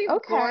okay, she's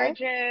okay.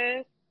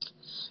 gorgeous.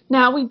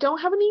 Now, we don't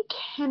have any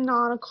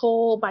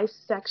canonical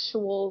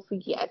bisexuals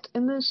yet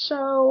in this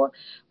show,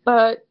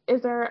 but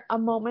is there a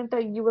moment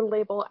that you would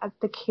label as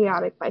the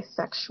chaotic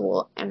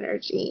bisexual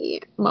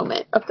energy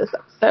moment of this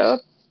episode?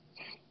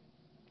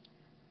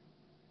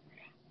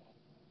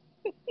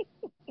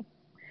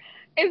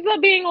 Issa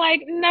being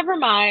like, never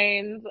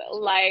mind,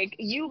 like,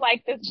 you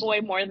like this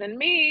boy more than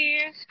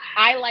me.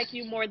 I like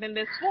you more than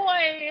this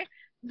boy.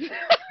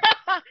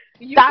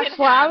 That's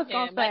what I was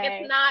gonna say. Like,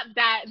 it's not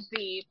that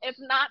deep.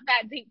 It's not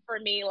that deep for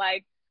me.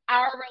 Like,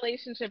 our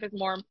relationship is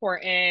more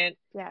important.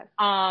 Yes.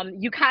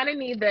 You kind of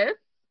need this.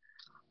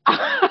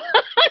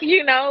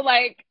 You know,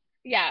 like,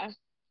 yeah.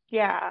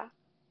 Yeah.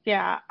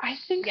 Yeah. I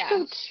think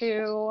so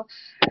too.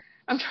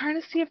 I'm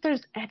trying to see if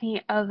there's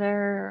any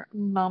other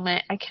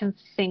moment I can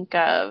think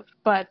of,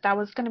 but that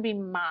was going to be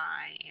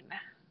mine.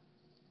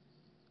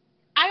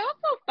 I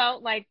also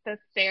felt like the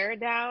stare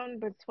down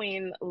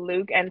between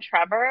Luke and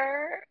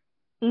Trevor.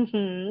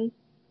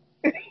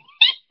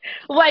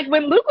 Like,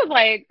 when Luke was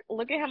like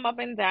looking him up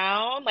and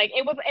down, like,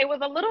 it was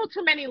a little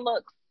too many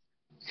looks,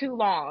 too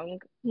long.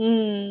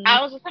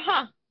 I was just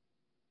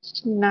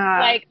Nah.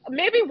 like,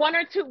 maybe one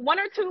or two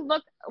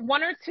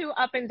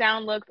up and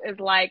down looks is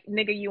like,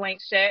 nigga, you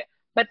ain't shit.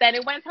 But then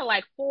it went to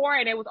like 4,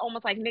 and it was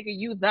almost like, nigga,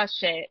 you the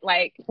shit.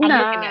 Like, I'm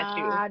looking at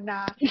you.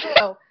 Nah.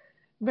 So,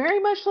 very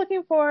much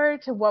looking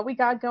forward to what we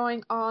got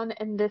going on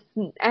in this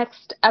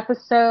next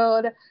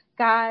episode.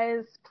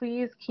 Guys,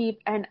 please keep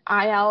an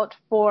eye out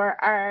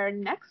for our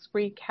next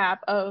recap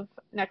of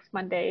next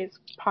Monday's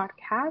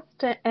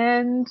podcast.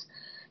 And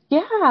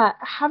yeah,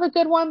 have a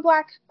good one,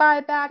 Black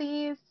Bye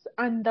Baddies,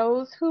 and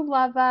those who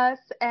love us,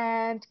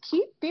 and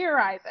keep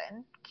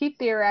theorizing. Keep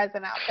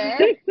theorizing out there.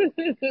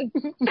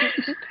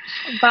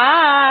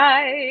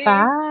 Bye.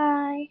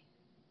 Bye.